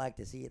porn, do you like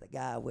to see the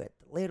guy with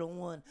the little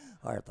one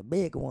or the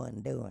big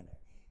one doing it?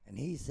 And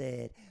he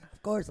said,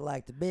 of course I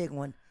like the big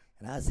one.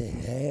 And I said,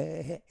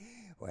 hey,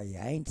 well, you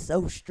ain't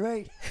so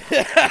straight.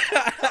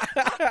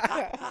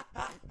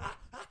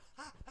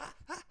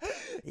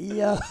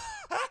 Yo.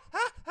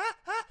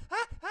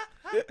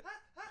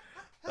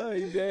 Oh,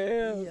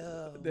 damn.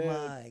 Yo, damn.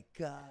 My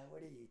God,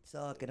 what are you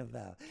talking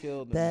about?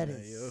 Killed him, that man,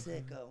 is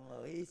sicko.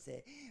 He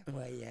said,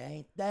 well, you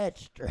ain't that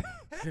straight.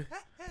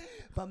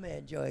 My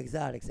man Joe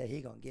Exotic said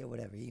he gonna get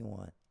whatever he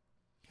want.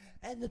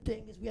 And the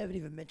thing is, we haven't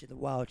even mentioned the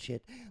wild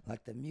shit,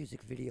 like the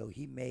music video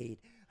he made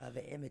of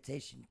an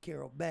imitation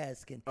Carol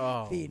Baskin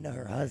feeding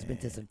her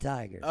husband to some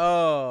tigers.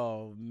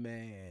 Oh,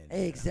 man.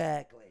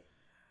 Exactly.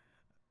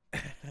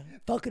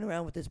 Fucking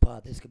around with this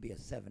pod, this could be a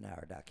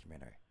 7-hour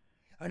documentary.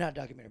 Or not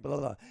documentary, blah, blah,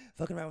 blah.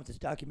 Fucking around with this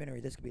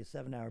documentary, this could be a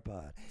 7-hour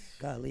pod.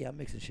 Golly, I'm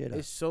mixing shit up.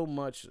 It's so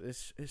much.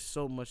 It's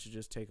so much to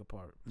just take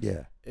apart.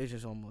 Yeah.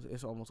 It's almost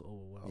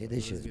overwhelming. Yeah,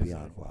 this shit's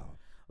beyond wild.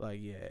 Like,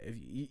 yeah, if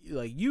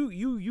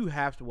you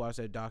have to watch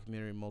that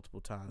documentary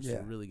multiple times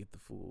to really get the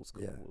full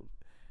scope. Yeah.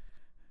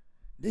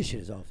 This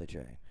shit is off the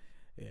chain.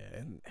 Yeah,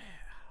 and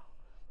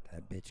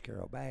that bitch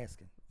Carol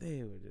Baskin.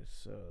 They were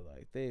just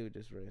they were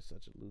just running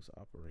such a loose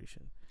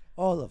operation.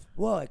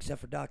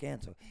 Except for Doc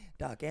Ansel.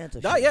 Doc Ansel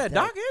Doc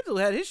Ansel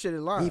had his shit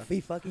in line. He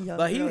fucking young.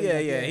 Like he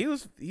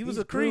was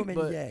a creep,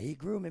 but he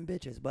grooming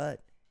bitches, but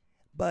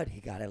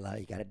he got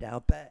it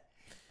down pat.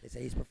 They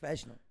say he's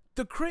professional.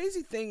 The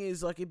crazy thing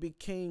is, like, it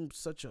became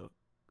such a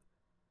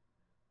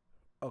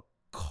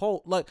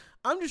cult. Like,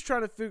 I'm just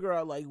trying to figure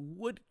out, like,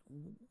 what.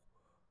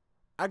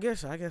 I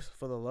guess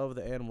for the love of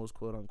the animals,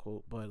 quote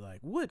unquote. But like,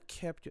 what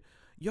kept you?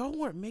 Y'all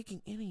weren't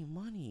making any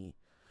money.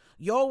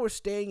 Y'all were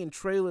staying in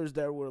trailers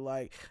that were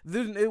like,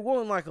 it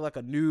wasn't like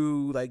a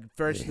new, like,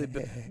 freshly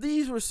built.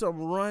 These were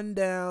some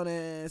rundown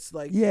ass,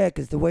 like. Yeah,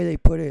 because the way they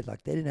put it,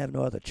 like, they didn't have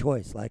no other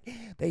choice. Like,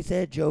 they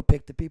said Joe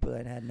picked the people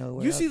that had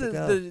nowhere else to go. You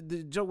see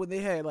the joke when they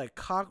had, like,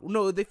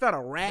 they found a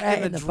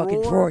rat in the drawer?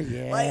 fucking drawer,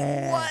 yeah.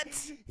 Like,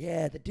 what?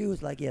 Yeah, the dude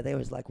was like, there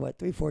was like,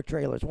 3-4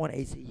 trailers, 1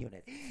 AC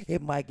unit.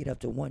 It might get up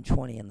to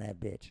 120 in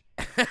that bitch.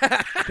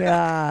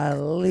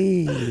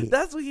 Golly.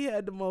 That's what he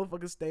had the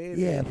motherfucker stay in.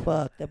 Yeah,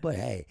 fuck that. But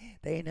hey,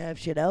 they didn't have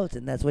shit else,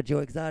 and that's what Joe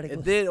Exotic was.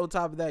 And then on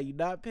top of that, you're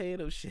not paying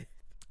them shit.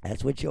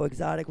 That's what Joe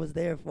Exotic was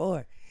there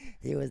for.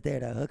 He was there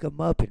to hook them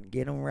up and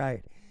get them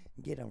right,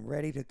 get them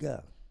ready to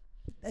go.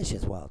 That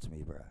shit's wild to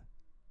me, bro.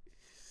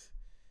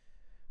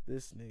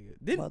 This nigga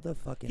didn't.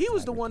 Motherfucking. He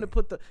was the Tiger one that King.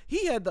 put the.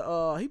 He had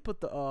the. He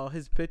put the.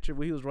 His picture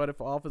when he was running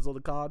for office on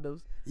the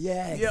condoms.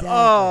 Yeah, Yeah. exactly.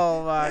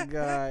 Oh my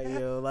god,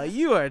 yo, like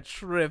you are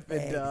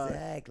tripping, dog.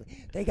 Exactly.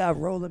 They got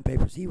rolling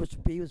papers. He was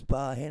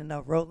handing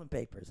out rolling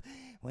papers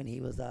when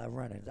he was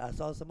running. I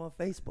saw some on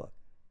Facebook.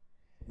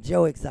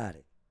 Joe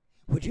Exotic.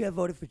 Would you have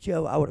voted for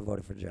Joe? I would have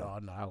voted for Joe. Oh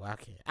no, I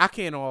can't. I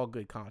can't, in all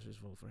good conscience,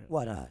 vote for him.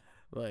 Why not?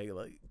 Like,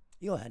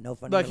 You don't have no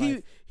fun. like in your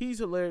life. he's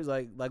hilarious.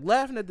 Like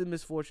laughing at the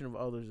misfortune of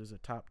others is a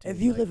top 10.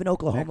 If you like, live in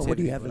Oklahoma, what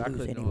do you have activity, to but I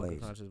lose couldn't, in all good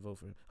anyways? conscience, vote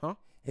for him, huh?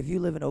 If you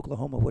live in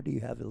Oklahoma, what do you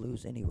have to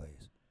lose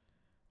anyways?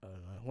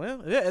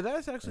 Well, yeah,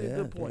 that's actually a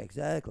good okay, point.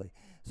 Exactly.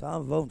 So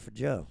I'm voting for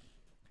Joe.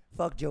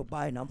 Fuck Joe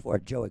Biden. I'm for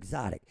Joe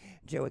Exotic.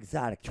 Joe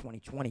Exotic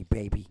 2020,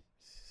 baby.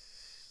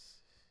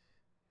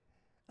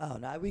 Oh,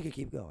 no, we can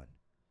keep going.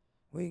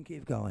 We can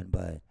keep going,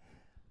 but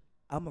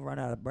I'm going to run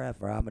out of breath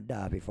or I'm going to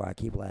die before I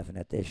keep laughing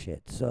at this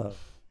shit. So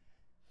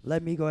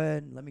let me go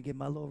ahead and let me get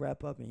my little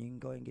wrap up and you can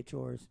go ahead and get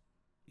yours.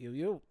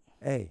 Yo.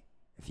 Hey,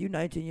 if you're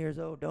 19 years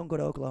old, don't go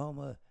to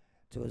Oklahoma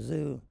to a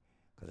zoo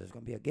because there's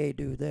going to be a gay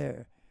dude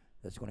there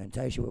that's going to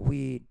entice you with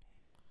weed,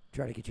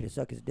 try to get you to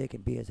suck his dick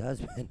and be his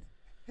husband,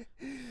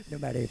 no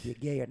matter if you're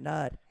gay or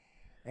not.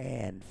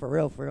 And for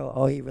real,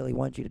 all he really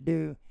wants you to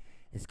do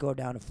is go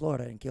down to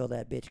Florida and kill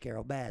that bitch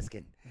Carol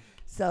Baskin.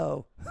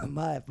 So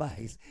my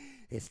advice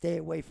is stay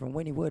away from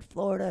Wynnewood,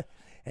 Florida,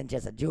 and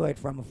just enjoy it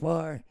from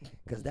afar,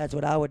 because that's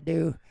what I would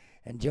do,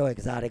 and Joe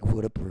Exotic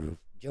would approve.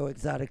 Joe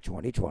Exotic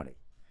 2020.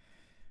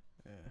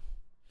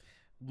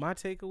 My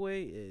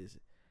takeaway is,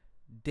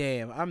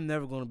 damn, I'm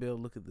never going to be able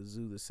to look at the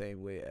zoo the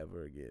same way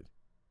ever again.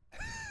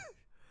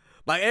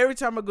 Like, every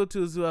time I go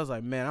to a zoo, I was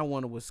like, man, I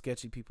wonder what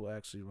sketchy people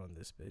actually run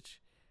this bitch.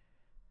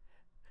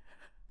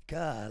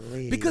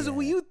 Golly. Because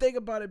when you think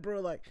about it, bro,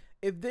 like,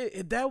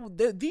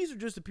 these are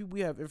just the people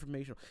we have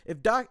information on.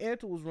 If Doc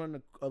Antle was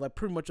running like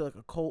pretty much like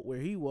a cult where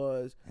he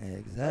was,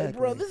 exactly, like,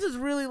 bro, this is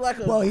really like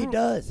a well, group.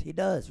 he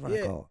does run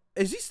a cult.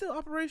 Is he still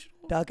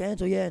operational? Doc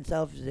Antle, yeah, in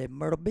South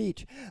Myrtle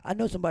Beach. I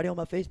know somebody on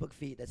my Facebook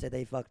feed that said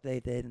they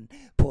didn't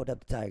pulled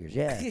up the Tigers.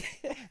 Yeah,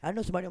 I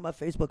know somebody on my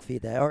Facebook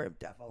feed that, or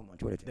I follow him on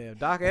Twitter too. Damn,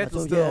 Doc Antle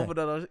So, still yeah. over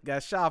there,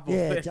 got shop on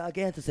Yeah, it. Doc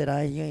Antle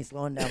said, you ain't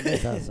slowing down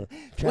this hustle. Well,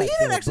 he Track's didn't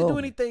still actually do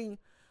booming. anything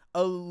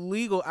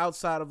illegal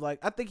outside of, like,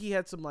 I think he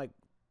had some, like,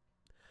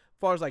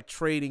 as far as like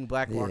trading,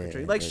 black market Yeah,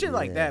 trading, like but shit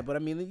like yeah. that. But I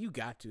mean, you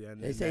got to.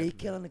 And They say he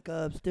killing the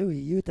Cubs too.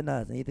 He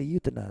euthanizing. He's a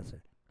euthanizer.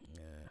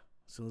 Yeah.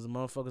 As soon as the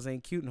motherfuckers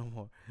ain't cute no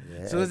more. Yeah,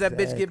 As soon as that bitch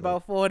get exactly.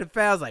 about 400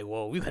 pounds, like,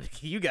 whoa,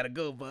 you gotta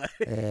go, bud.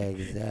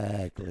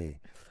 Exactly.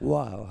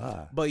 Wow,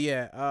 huh? But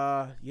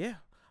yeah, yeah.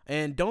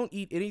 And don't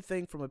eat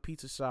anything from a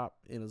pizza shop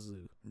in a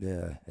zoo.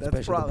 Yeah, That's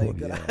especially probably a the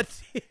good pork,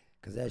 idea.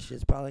 because that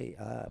shit's probably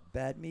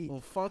bad meat.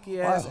 Well, funky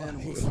ass Wow.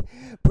 animals.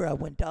 Bro,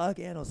 when Doc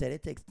Antle said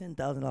it takes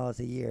 $10,000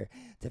 a year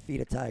to feed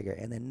a tiger,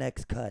 and the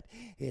next cut,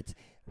 it's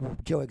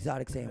Joe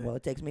Exotic saying, well,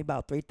 it takes me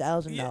about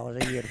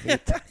 $3,000 a year to feed a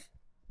tiger.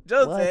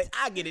 Joe What? said,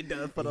 I get it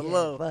done for the Yeah,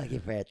 love. fuck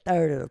it, for a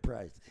third of the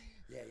price.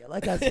 Yeah,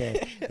 like I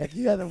said, if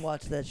you haven't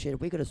watched that shit,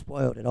 we could have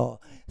spoiled it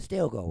all.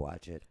 Still go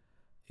watch it.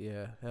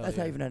 Yeah, hell That's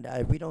yeah. not even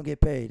if we don't get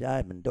paid,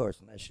 I'm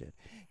endorsing that shit.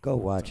 Go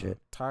watch it.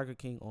 Tiger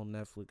King on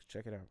Netflix.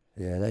 Check it out.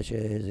 Yeah, that shit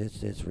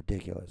is it's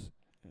ridiculous.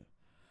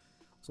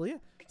 So yeah,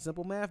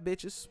 simple math,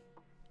 bitches.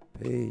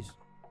 Peace.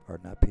 Or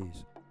not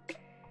peace.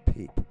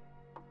 Peep.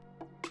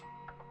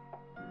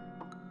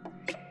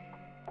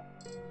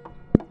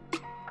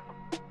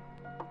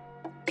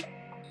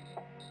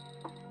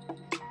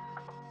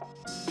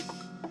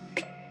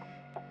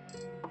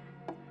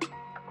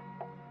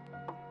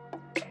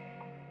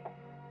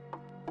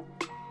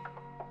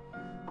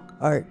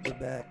 Alright, we're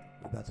back.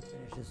 We're about to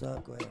finish this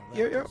up. Go ahead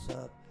and wrap this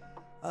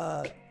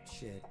up.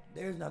 Shit.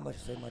 There's not much to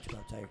say much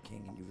about Tiger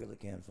King, and you really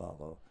can't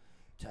follow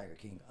Tiger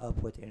King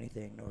up with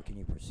anything, nor can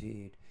you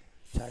proceed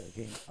Tiger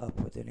King up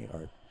with any,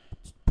 or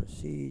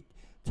proceed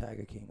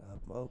Tiger King up.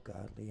 Oh,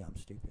 godly, I'm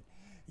stupid.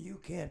 You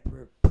can't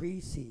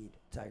precede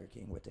Tiger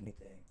King with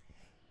anything.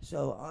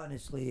 So,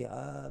 honestly,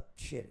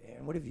 shit,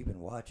 Aaron, what have you been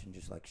watching,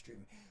 just like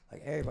streaming?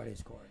 Like,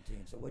 everybody's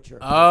quarantined, so what's your...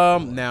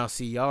 Now,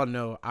 see, y'all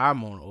know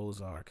I'm on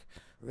Ozark.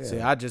 Really? See,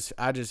 I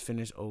just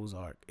finished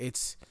Ozark.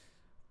 It's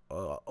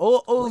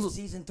Wait,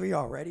 season 3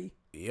 already?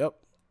 Yep.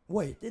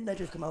 Wait, didn't that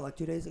just come out like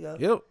 2 days ago?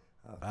 Yep.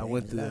 Oh, I dang,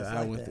 went it's through not that. like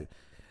I went that. through.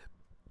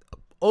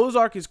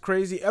 Ozark is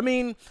crazy. I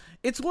mean,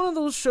 it's one of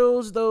those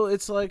shows though.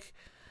 It's like,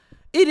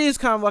 it is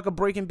kind of like a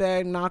Breaking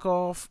Bad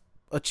knockoff,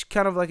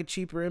 kind of like a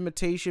cheaper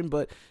imitation,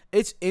 but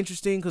it's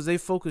interesting because they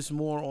focus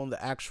more on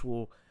the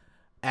actual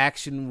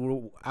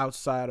action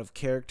outside of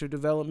character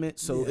development.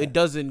 So Yeah.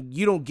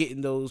 you don't get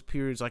in those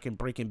periods like in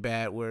Breaking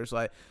Bad where it's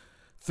like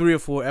 3 or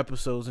 4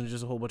 episodes and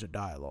just a whole bunch of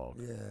dialogue.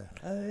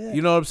 Yeah.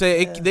 You know what I'm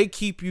saying? Yeah. They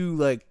keep you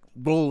like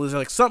rolling.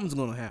 Like something's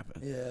gonna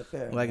happen. Yeah,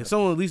 fair Like enough. if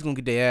someone at least gonna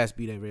get their ass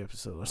beat every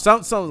episode, or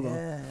something's gonna.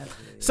 Yeah,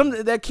 absolutely.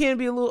 Something that can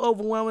be a little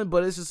overwhelming,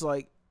 but it's just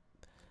like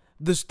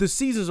the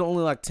seasons are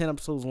only like 10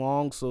 episodes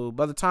long, so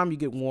by the time you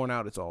get worn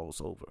out, it's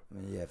almost over.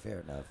 Yeah,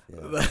 fair enough.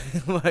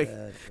 Yeah. Like,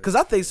 Yeah, because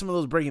I think some of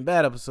those Breaking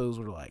Bad episodes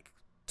were like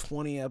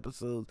 20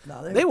 episodes.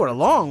 No, They were 13.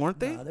 long, weren't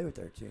they? No, they were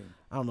 13.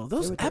 I don't know. They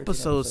Those were 13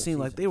 episodes seemed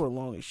like seasons. they were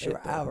long as They shit.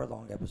 were though.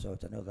 hour-long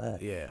episodes. I know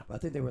that. Yeah. But I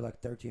think they were like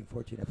 13,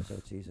 14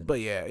 episode seasons. But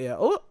yeah.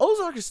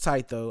 Ozark is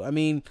tight though. I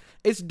mean,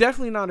 it's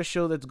definitely not a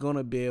show that's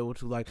gonna be able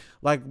to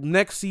like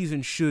next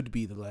season should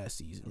be the last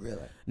season.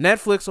 Really?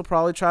 Netflix will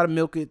probably try to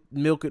milk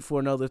it for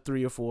another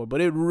 3 or 4, but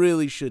it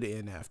really should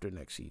end after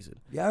next season.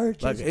 Yeah, I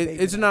heard Like Jason it's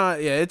Bateman not.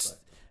 out, Yeah, it's. but-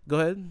 Go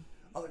ahead.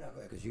 Oh, no, go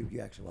ahead, because you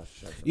actually watched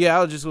the show. So. Yeah,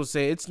 I was just gonna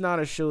say it's not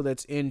a show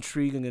that's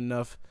intriguing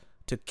enough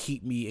to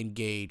keep me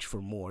engaged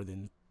for more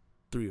than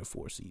 3 or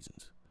 4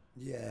 seasons.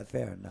 Yeah,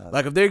 fair enough.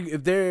 Like if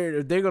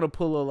they're gonna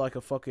pull like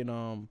a fucking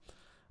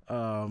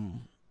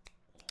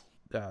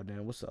God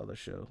damn, what's the other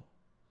show?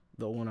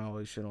 The one I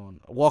always shit on,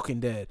 Walking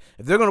Dead.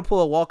 If they're gonna pull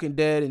a Walking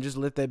Dead and just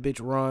let that bitch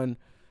run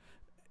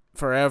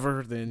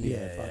forever, then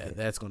yeah,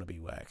 that's gonna be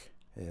whack.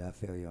 Yeah, I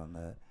feel you on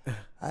that.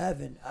 I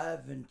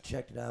haven't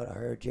checked it out. I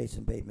heard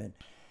Jason Bateman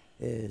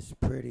is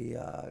pretty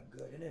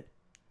good in it.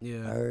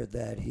 Yeah, I heard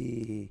that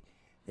he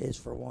is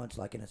for once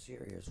like in a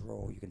serious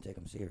role. You can take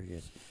him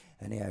serious,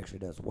 and he actually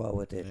does well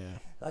with it. yeah.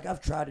 Like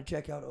I've tried to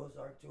check out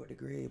Ozark to a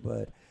degree,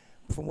 but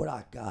from what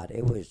I got,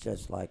 it was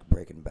just like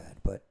Breaking Bad.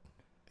 But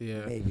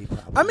Yeah. maybe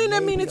probably. I mean,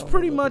 maybe it's only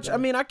pretty a little much. bit I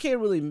mean, I can't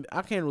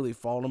really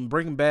fault them.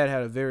 Breaking Bad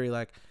had a very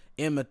like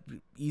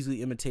easily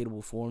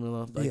imitatable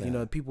formula. Like Yeah. you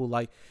know, people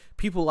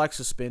like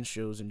suspense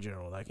shows in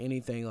general. Like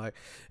anything, like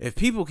if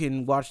people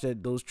can watch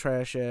those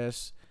trash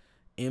ass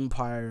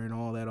Empire and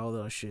all that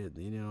other shit,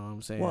 you know what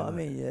I'm saying? Well, I Like-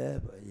 mean, yeah,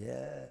 but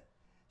yeah,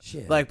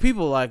 shit. like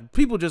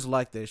people just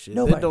like that shit.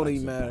 Nobody It don't likes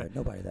even matter. Empire.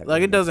 Nobody that Like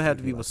really it doesn't likes have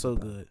to be likes so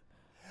Empire. good.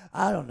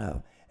 I don't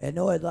know. And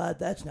no,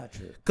 that's not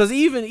true. Cause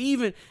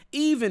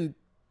even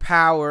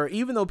Power,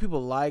 even though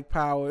people like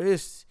Power,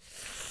 it's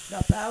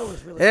Now, Power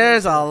was really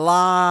there's good. a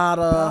lot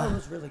Power of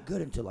was really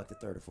good until like the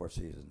third or fourth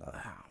season. Though.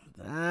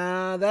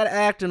 that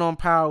acting on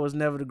Power was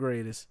never the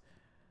greatest.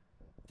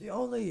 The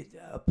only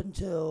up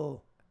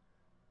until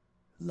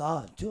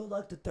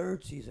like the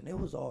third season, it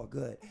was all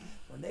good.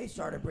 When they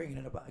started bringing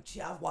in about,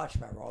 see, I've watched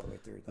Power all the way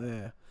through. Though.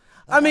 Yeah. Like,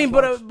 I mean,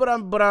 I've but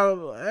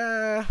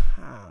watched-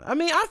 I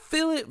mean, I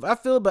feel it,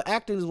 but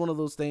acting is one of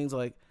those things.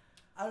 Like,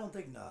 I don't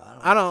think no.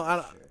 I don't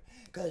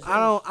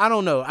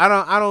know. I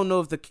don't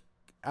know if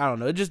I don't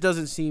know. It just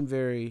doesn't seem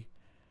very.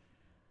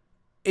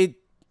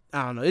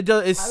 I don't know. It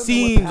does. It I don't know what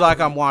seems like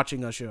Power- I'm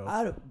watching a show.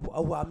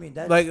 Well, I mean,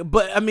 that's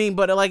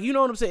But like, you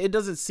know what I'm saying? It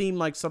doesn't seem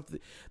like something.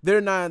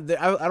 They're not.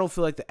 I don't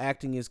feel like the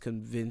acting is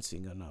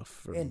convincing enough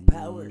for in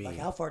Power. me. Like,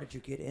 how far did you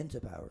get into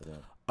Power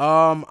though?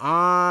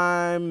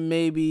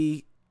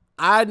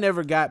 I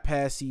never got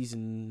past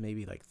season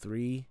maybe like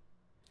 3.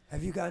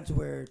 Have you gotten to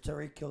where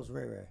Tariq kills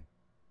Ray Ray?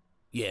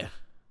 Yeah.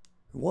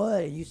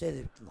 What? And you said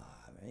that? Nah,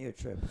 man, you're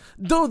tripping.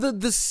 Though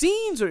the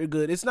scenes are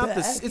good. It's not The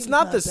it's acting's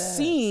not not the bad.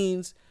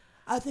 scenes.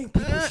 I think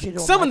people shit on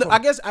Some of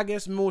Michael. the I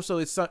guess more so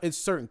it's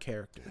certain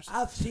characters.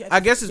 I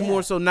guess it's yeah.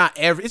 more so not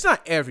it's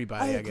not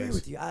everybody. I I agree guess.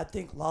 with you. I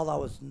think Lala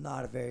was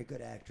not a very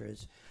good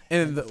actress.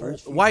 And in the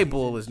first few White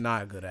Bull seasons. is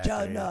not a good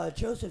actor. No,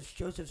 Joseph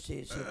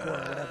Secor or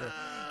whatever.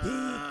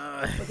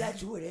 But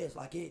that's who it is.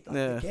 Like, Yeah.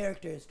 the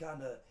character is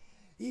kind of,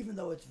 even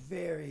though it's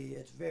very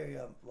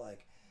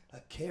like a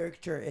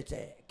character. It's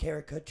a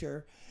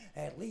caricature.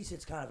 At least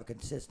it's kind of a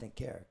consistent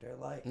character.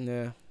 Like,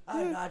 Yeah.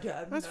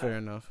 That's fair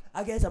enough.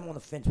 I guess I'm on the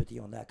fence with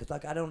you on that because,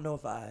 like, I don't know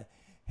if I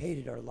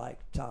hated or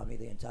liked Tommy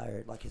the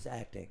entire, like, his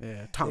acting.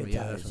 Yeah, Tommy. The Yeah,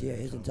 entire, that's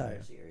his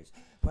entire series.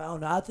 But I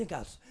don't know. I think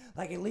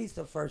like at least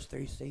the first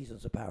 3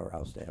 seasons of Power,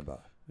 I'll stand by.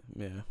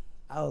 Yeah.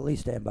 I'll at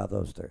least stand by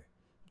those 3.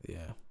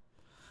 Yeah.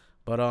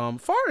 But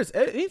far as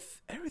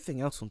everything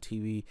else on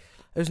TV,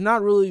 there's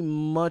not really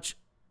much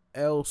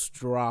else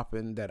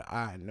dropping that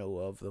I know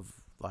of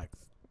like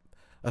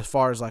as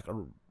far as like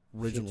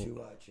original. Shit you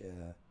watch,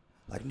 yeah.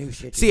 Like new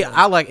shit. See, you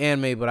I like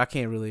anime, but I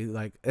can't really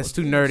like. It's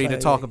too Demon nerdy to Slayer,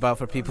 talk yeah, about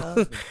for yeah, people.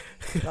 honestly.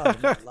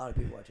 Probably a lot of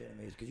people watch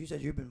animes because you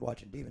said you've been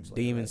watching Demon Slayer.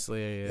 Demon right?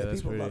 Slayer, yeah, that's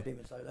people pretty. love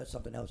Demon Slayer. That's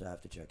something else I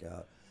have to check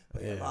out.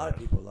 But yeah, a Yeah. lot of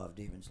people love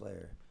Demon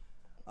Slayer.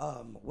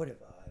 What if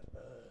I?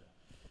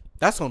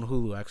 That's on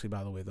Hulu, actually.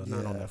 By the way, though,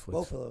 not on Yeah, Netflix.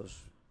 Both of those,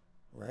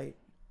 right?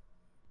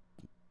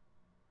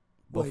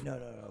 Both- Wait,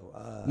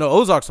 no. No,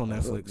 Ozark's on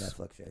Both Netflix.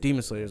 Netflix, yeah, Demon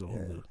yeah, Slayer's on yeah.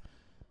 Hulu.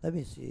 Let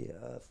me see.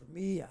 For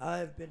me,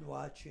 I've been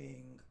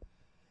watching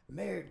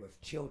Married with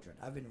Children.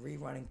 I've been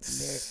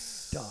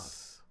rerunning Married Dog.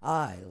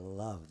 I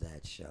love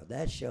that show.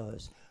 That show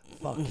is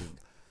fucking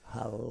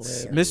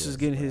hilarious. Mr.'s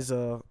getting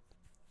bro.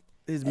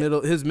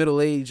 his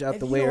middle age out If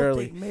the you way don't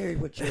early. think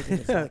Married with Children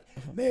is like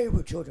Married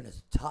with Children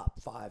is top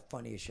 5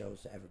 funniest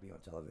shows to ever be on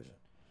television.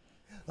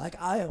 Like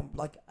I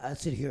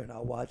sit here and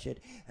I'll watch it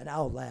and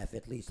I'll laugh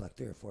at least like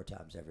 3 or 4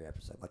 times every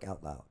episode, like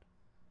out loud.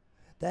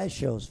 That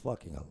show's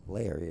fucking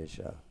hilarious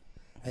show.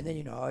 And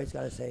then I always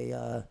gotta say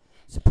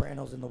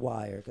Sopranos and The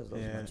Wire because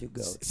those are my 2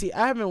 goats. See,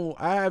 I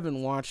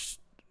haven't watched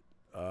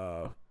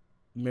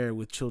Married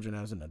with Children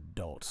as an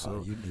adult,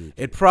 so You need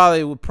it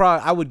probably would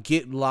I would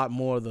get a lot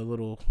more of the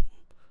little.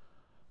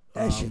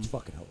 that shit's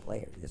fucking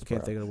hilarious.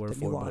 Can't think of the word the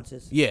for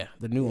nuances. it. But yeah,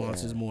 the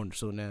nuances Yeah. more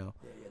so now.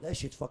 Yeah, that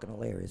shit's fucking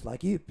hilarious.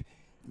 Like you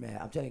Man,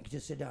 I'm telling you,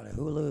 just sit down at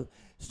Hulu,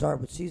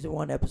 start with season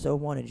 1, episode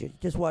 1, and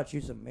just watch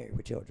you some Married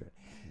with Children.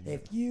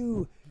 If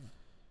you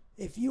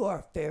are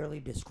a fairly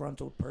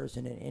disgruntled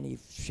person in any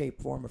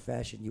shape, form, or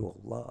fashion, you will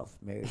love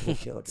Married with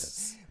Children.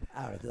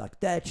 Like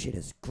that shit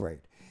is great.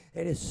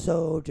 It is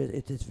so just.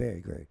 It is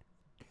very great.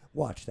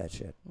 Watch that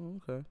shit.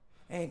 Okay.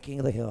 And King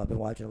of the Hill. I've been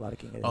watching a lot of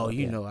King of the Hill. Oh,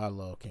 you know I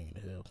love King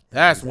of the Hill.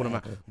 That's one of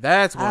my.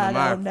 That's one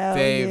of my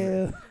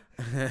favorite.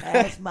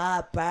 That's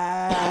my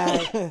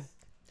bag.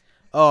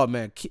 Oh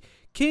man,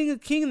 King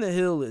of the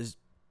Hill is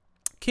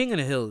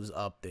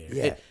up there.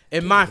 Yeah,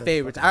 and my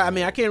favorites. I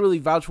mean, I can't really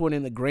vouch for it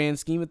in the grand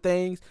scheme of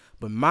things,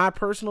 but my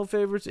personal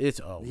favorites,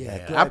 it's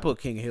I put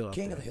King of the Hill up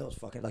King there. of the Hill is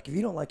fucking like if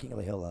you don't like King of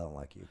the Hill, I don't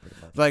like you pretty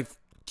much. Like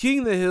King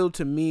of the Hill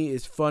to me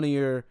is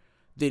funnier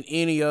than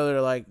any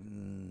other like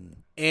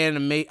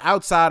anime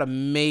outside of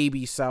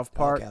maybe South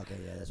Park. Okay,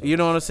 yeah, that's you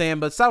know what I'm saying?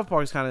 But South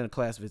Park is kind of in a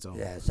class of its own.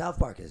 Yeah, South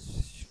Park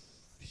is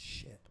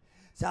shit.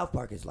 South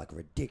Park is like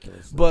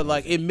ridiculous. But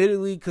like,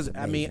 admittedly, because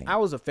I mean, I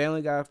was a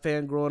Family Guy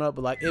fan growing up,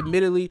 but like,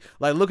 admittedly,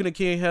 like looking at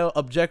King of the Hill,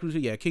 objectively,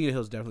 yeah, King of the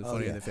Hill is definitely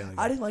funnier than Family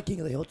Guy. I didn't like King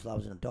of the Hill till I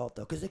was an adult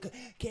though, because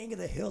King of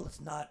the Hill is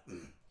not.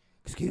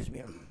 Excuse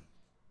me.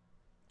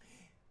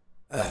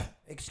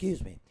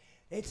 Excuse me.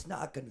 It's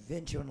not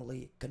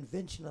conventionally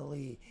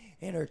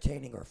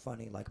entertaining or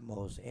funny like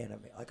most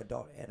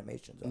adult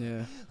animations are.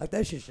 Yeah. Like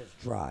that shit's just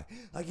dry.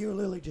 Like you're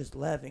literally just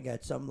laughing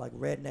at some like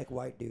redneck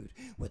white dude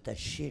with a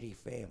shitty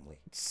family.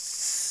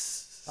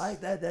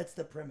 Like that's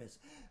the premise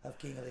of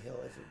King of the Hill.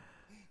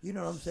 You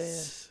know what I'm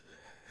saying?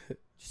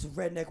 Just a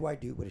redneck white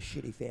dude with a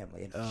shitty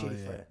family and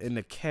shitty friends. And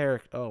the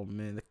character, oh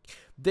man,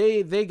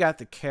 they got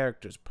the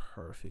characters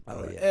perfect.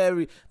 Oh bro.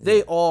 yeah.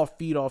 They all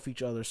feed off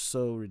each other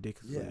so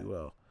ridiculously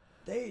well.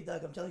 They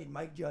like I'm telling you,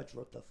 Mike Judge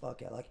wrote the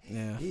fuck out. Like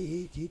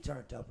he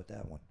turned up with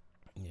that one.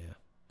 Yeah.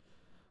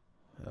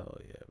 Oh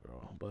yeah,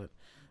 bro.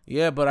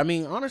 But I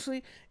mean,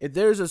 honestly, if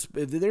there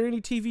are any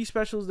TV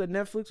specials that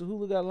Netflix or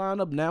Hulu got lined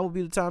up, now would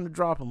be the time to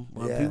drop them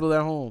while people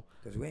at home.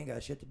 Because we ain't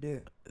got shit to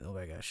do.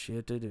 Nobody got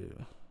shit to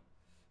do.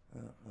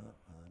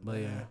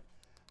 But yeah,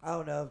 I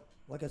don't know.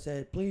 Like I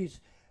said, please,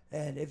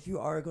 and if you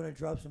are gonna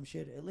drop some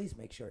shit, at least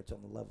make sure it's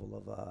on the level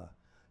of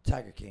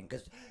Tiger King.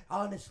 Because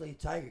honestly,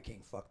 Tiger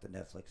King fucked the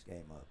Netflix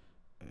game up.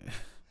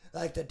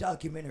 Like the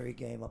documentary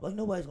game up. Like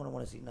nobody's gonna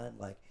want to see nothing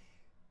like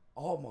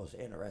almost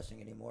interesting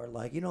anymore.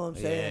 Like you know what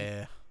I'm saying?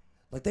 Yeah.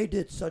 Like they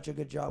did such a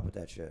good job with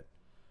that shit.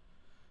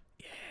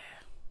 Yeah.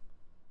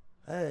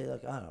 Hey,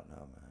 like I don't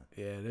know, man.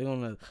 Yeah, they're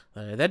gonna.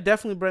 That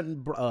definitely brought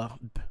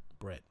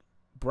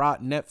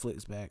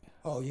Netflix back.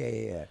 Oh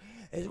yeah.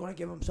 It's gonna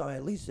give them some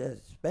at least,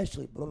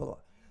 especially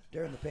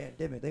during the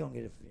pandemic. They gonna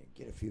get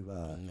a few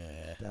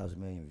 1,000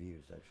 million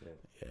views. That shit.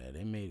 Yeah,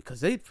 they made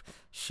because they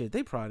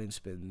probably didn't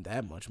spend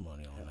that much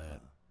money on that.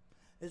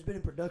 It's been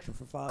in production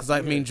for 5 years. Because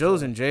I mean,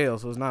 Joe's in jail,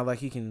 so it's not like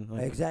he can.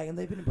 Like, exactly, and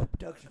they've been in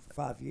production for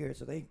 5 years,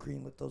 so they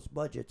greenlit those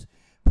budgets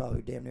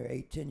probably damn near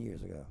 8-10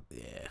 years ago.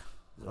 Yeah.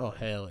 Oh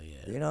hell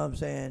yeah. You know what I'm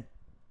saying?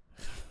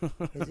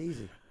 It's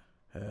easy.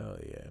 Hell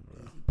yeah,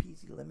 bro.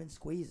 Easy peasy lemon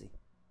squeezy.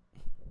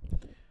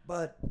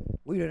 But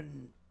we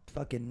didn't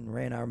fucking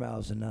ran our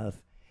mouths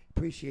enough.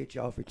 Appreciate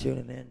y'all for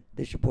tuning in.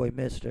 This your boy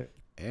Mister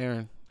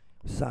Aaron.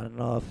 Signing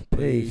off.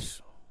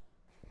 Peace.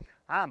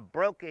 I'm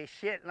broke as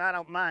shit and I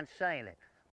don't mind saying it.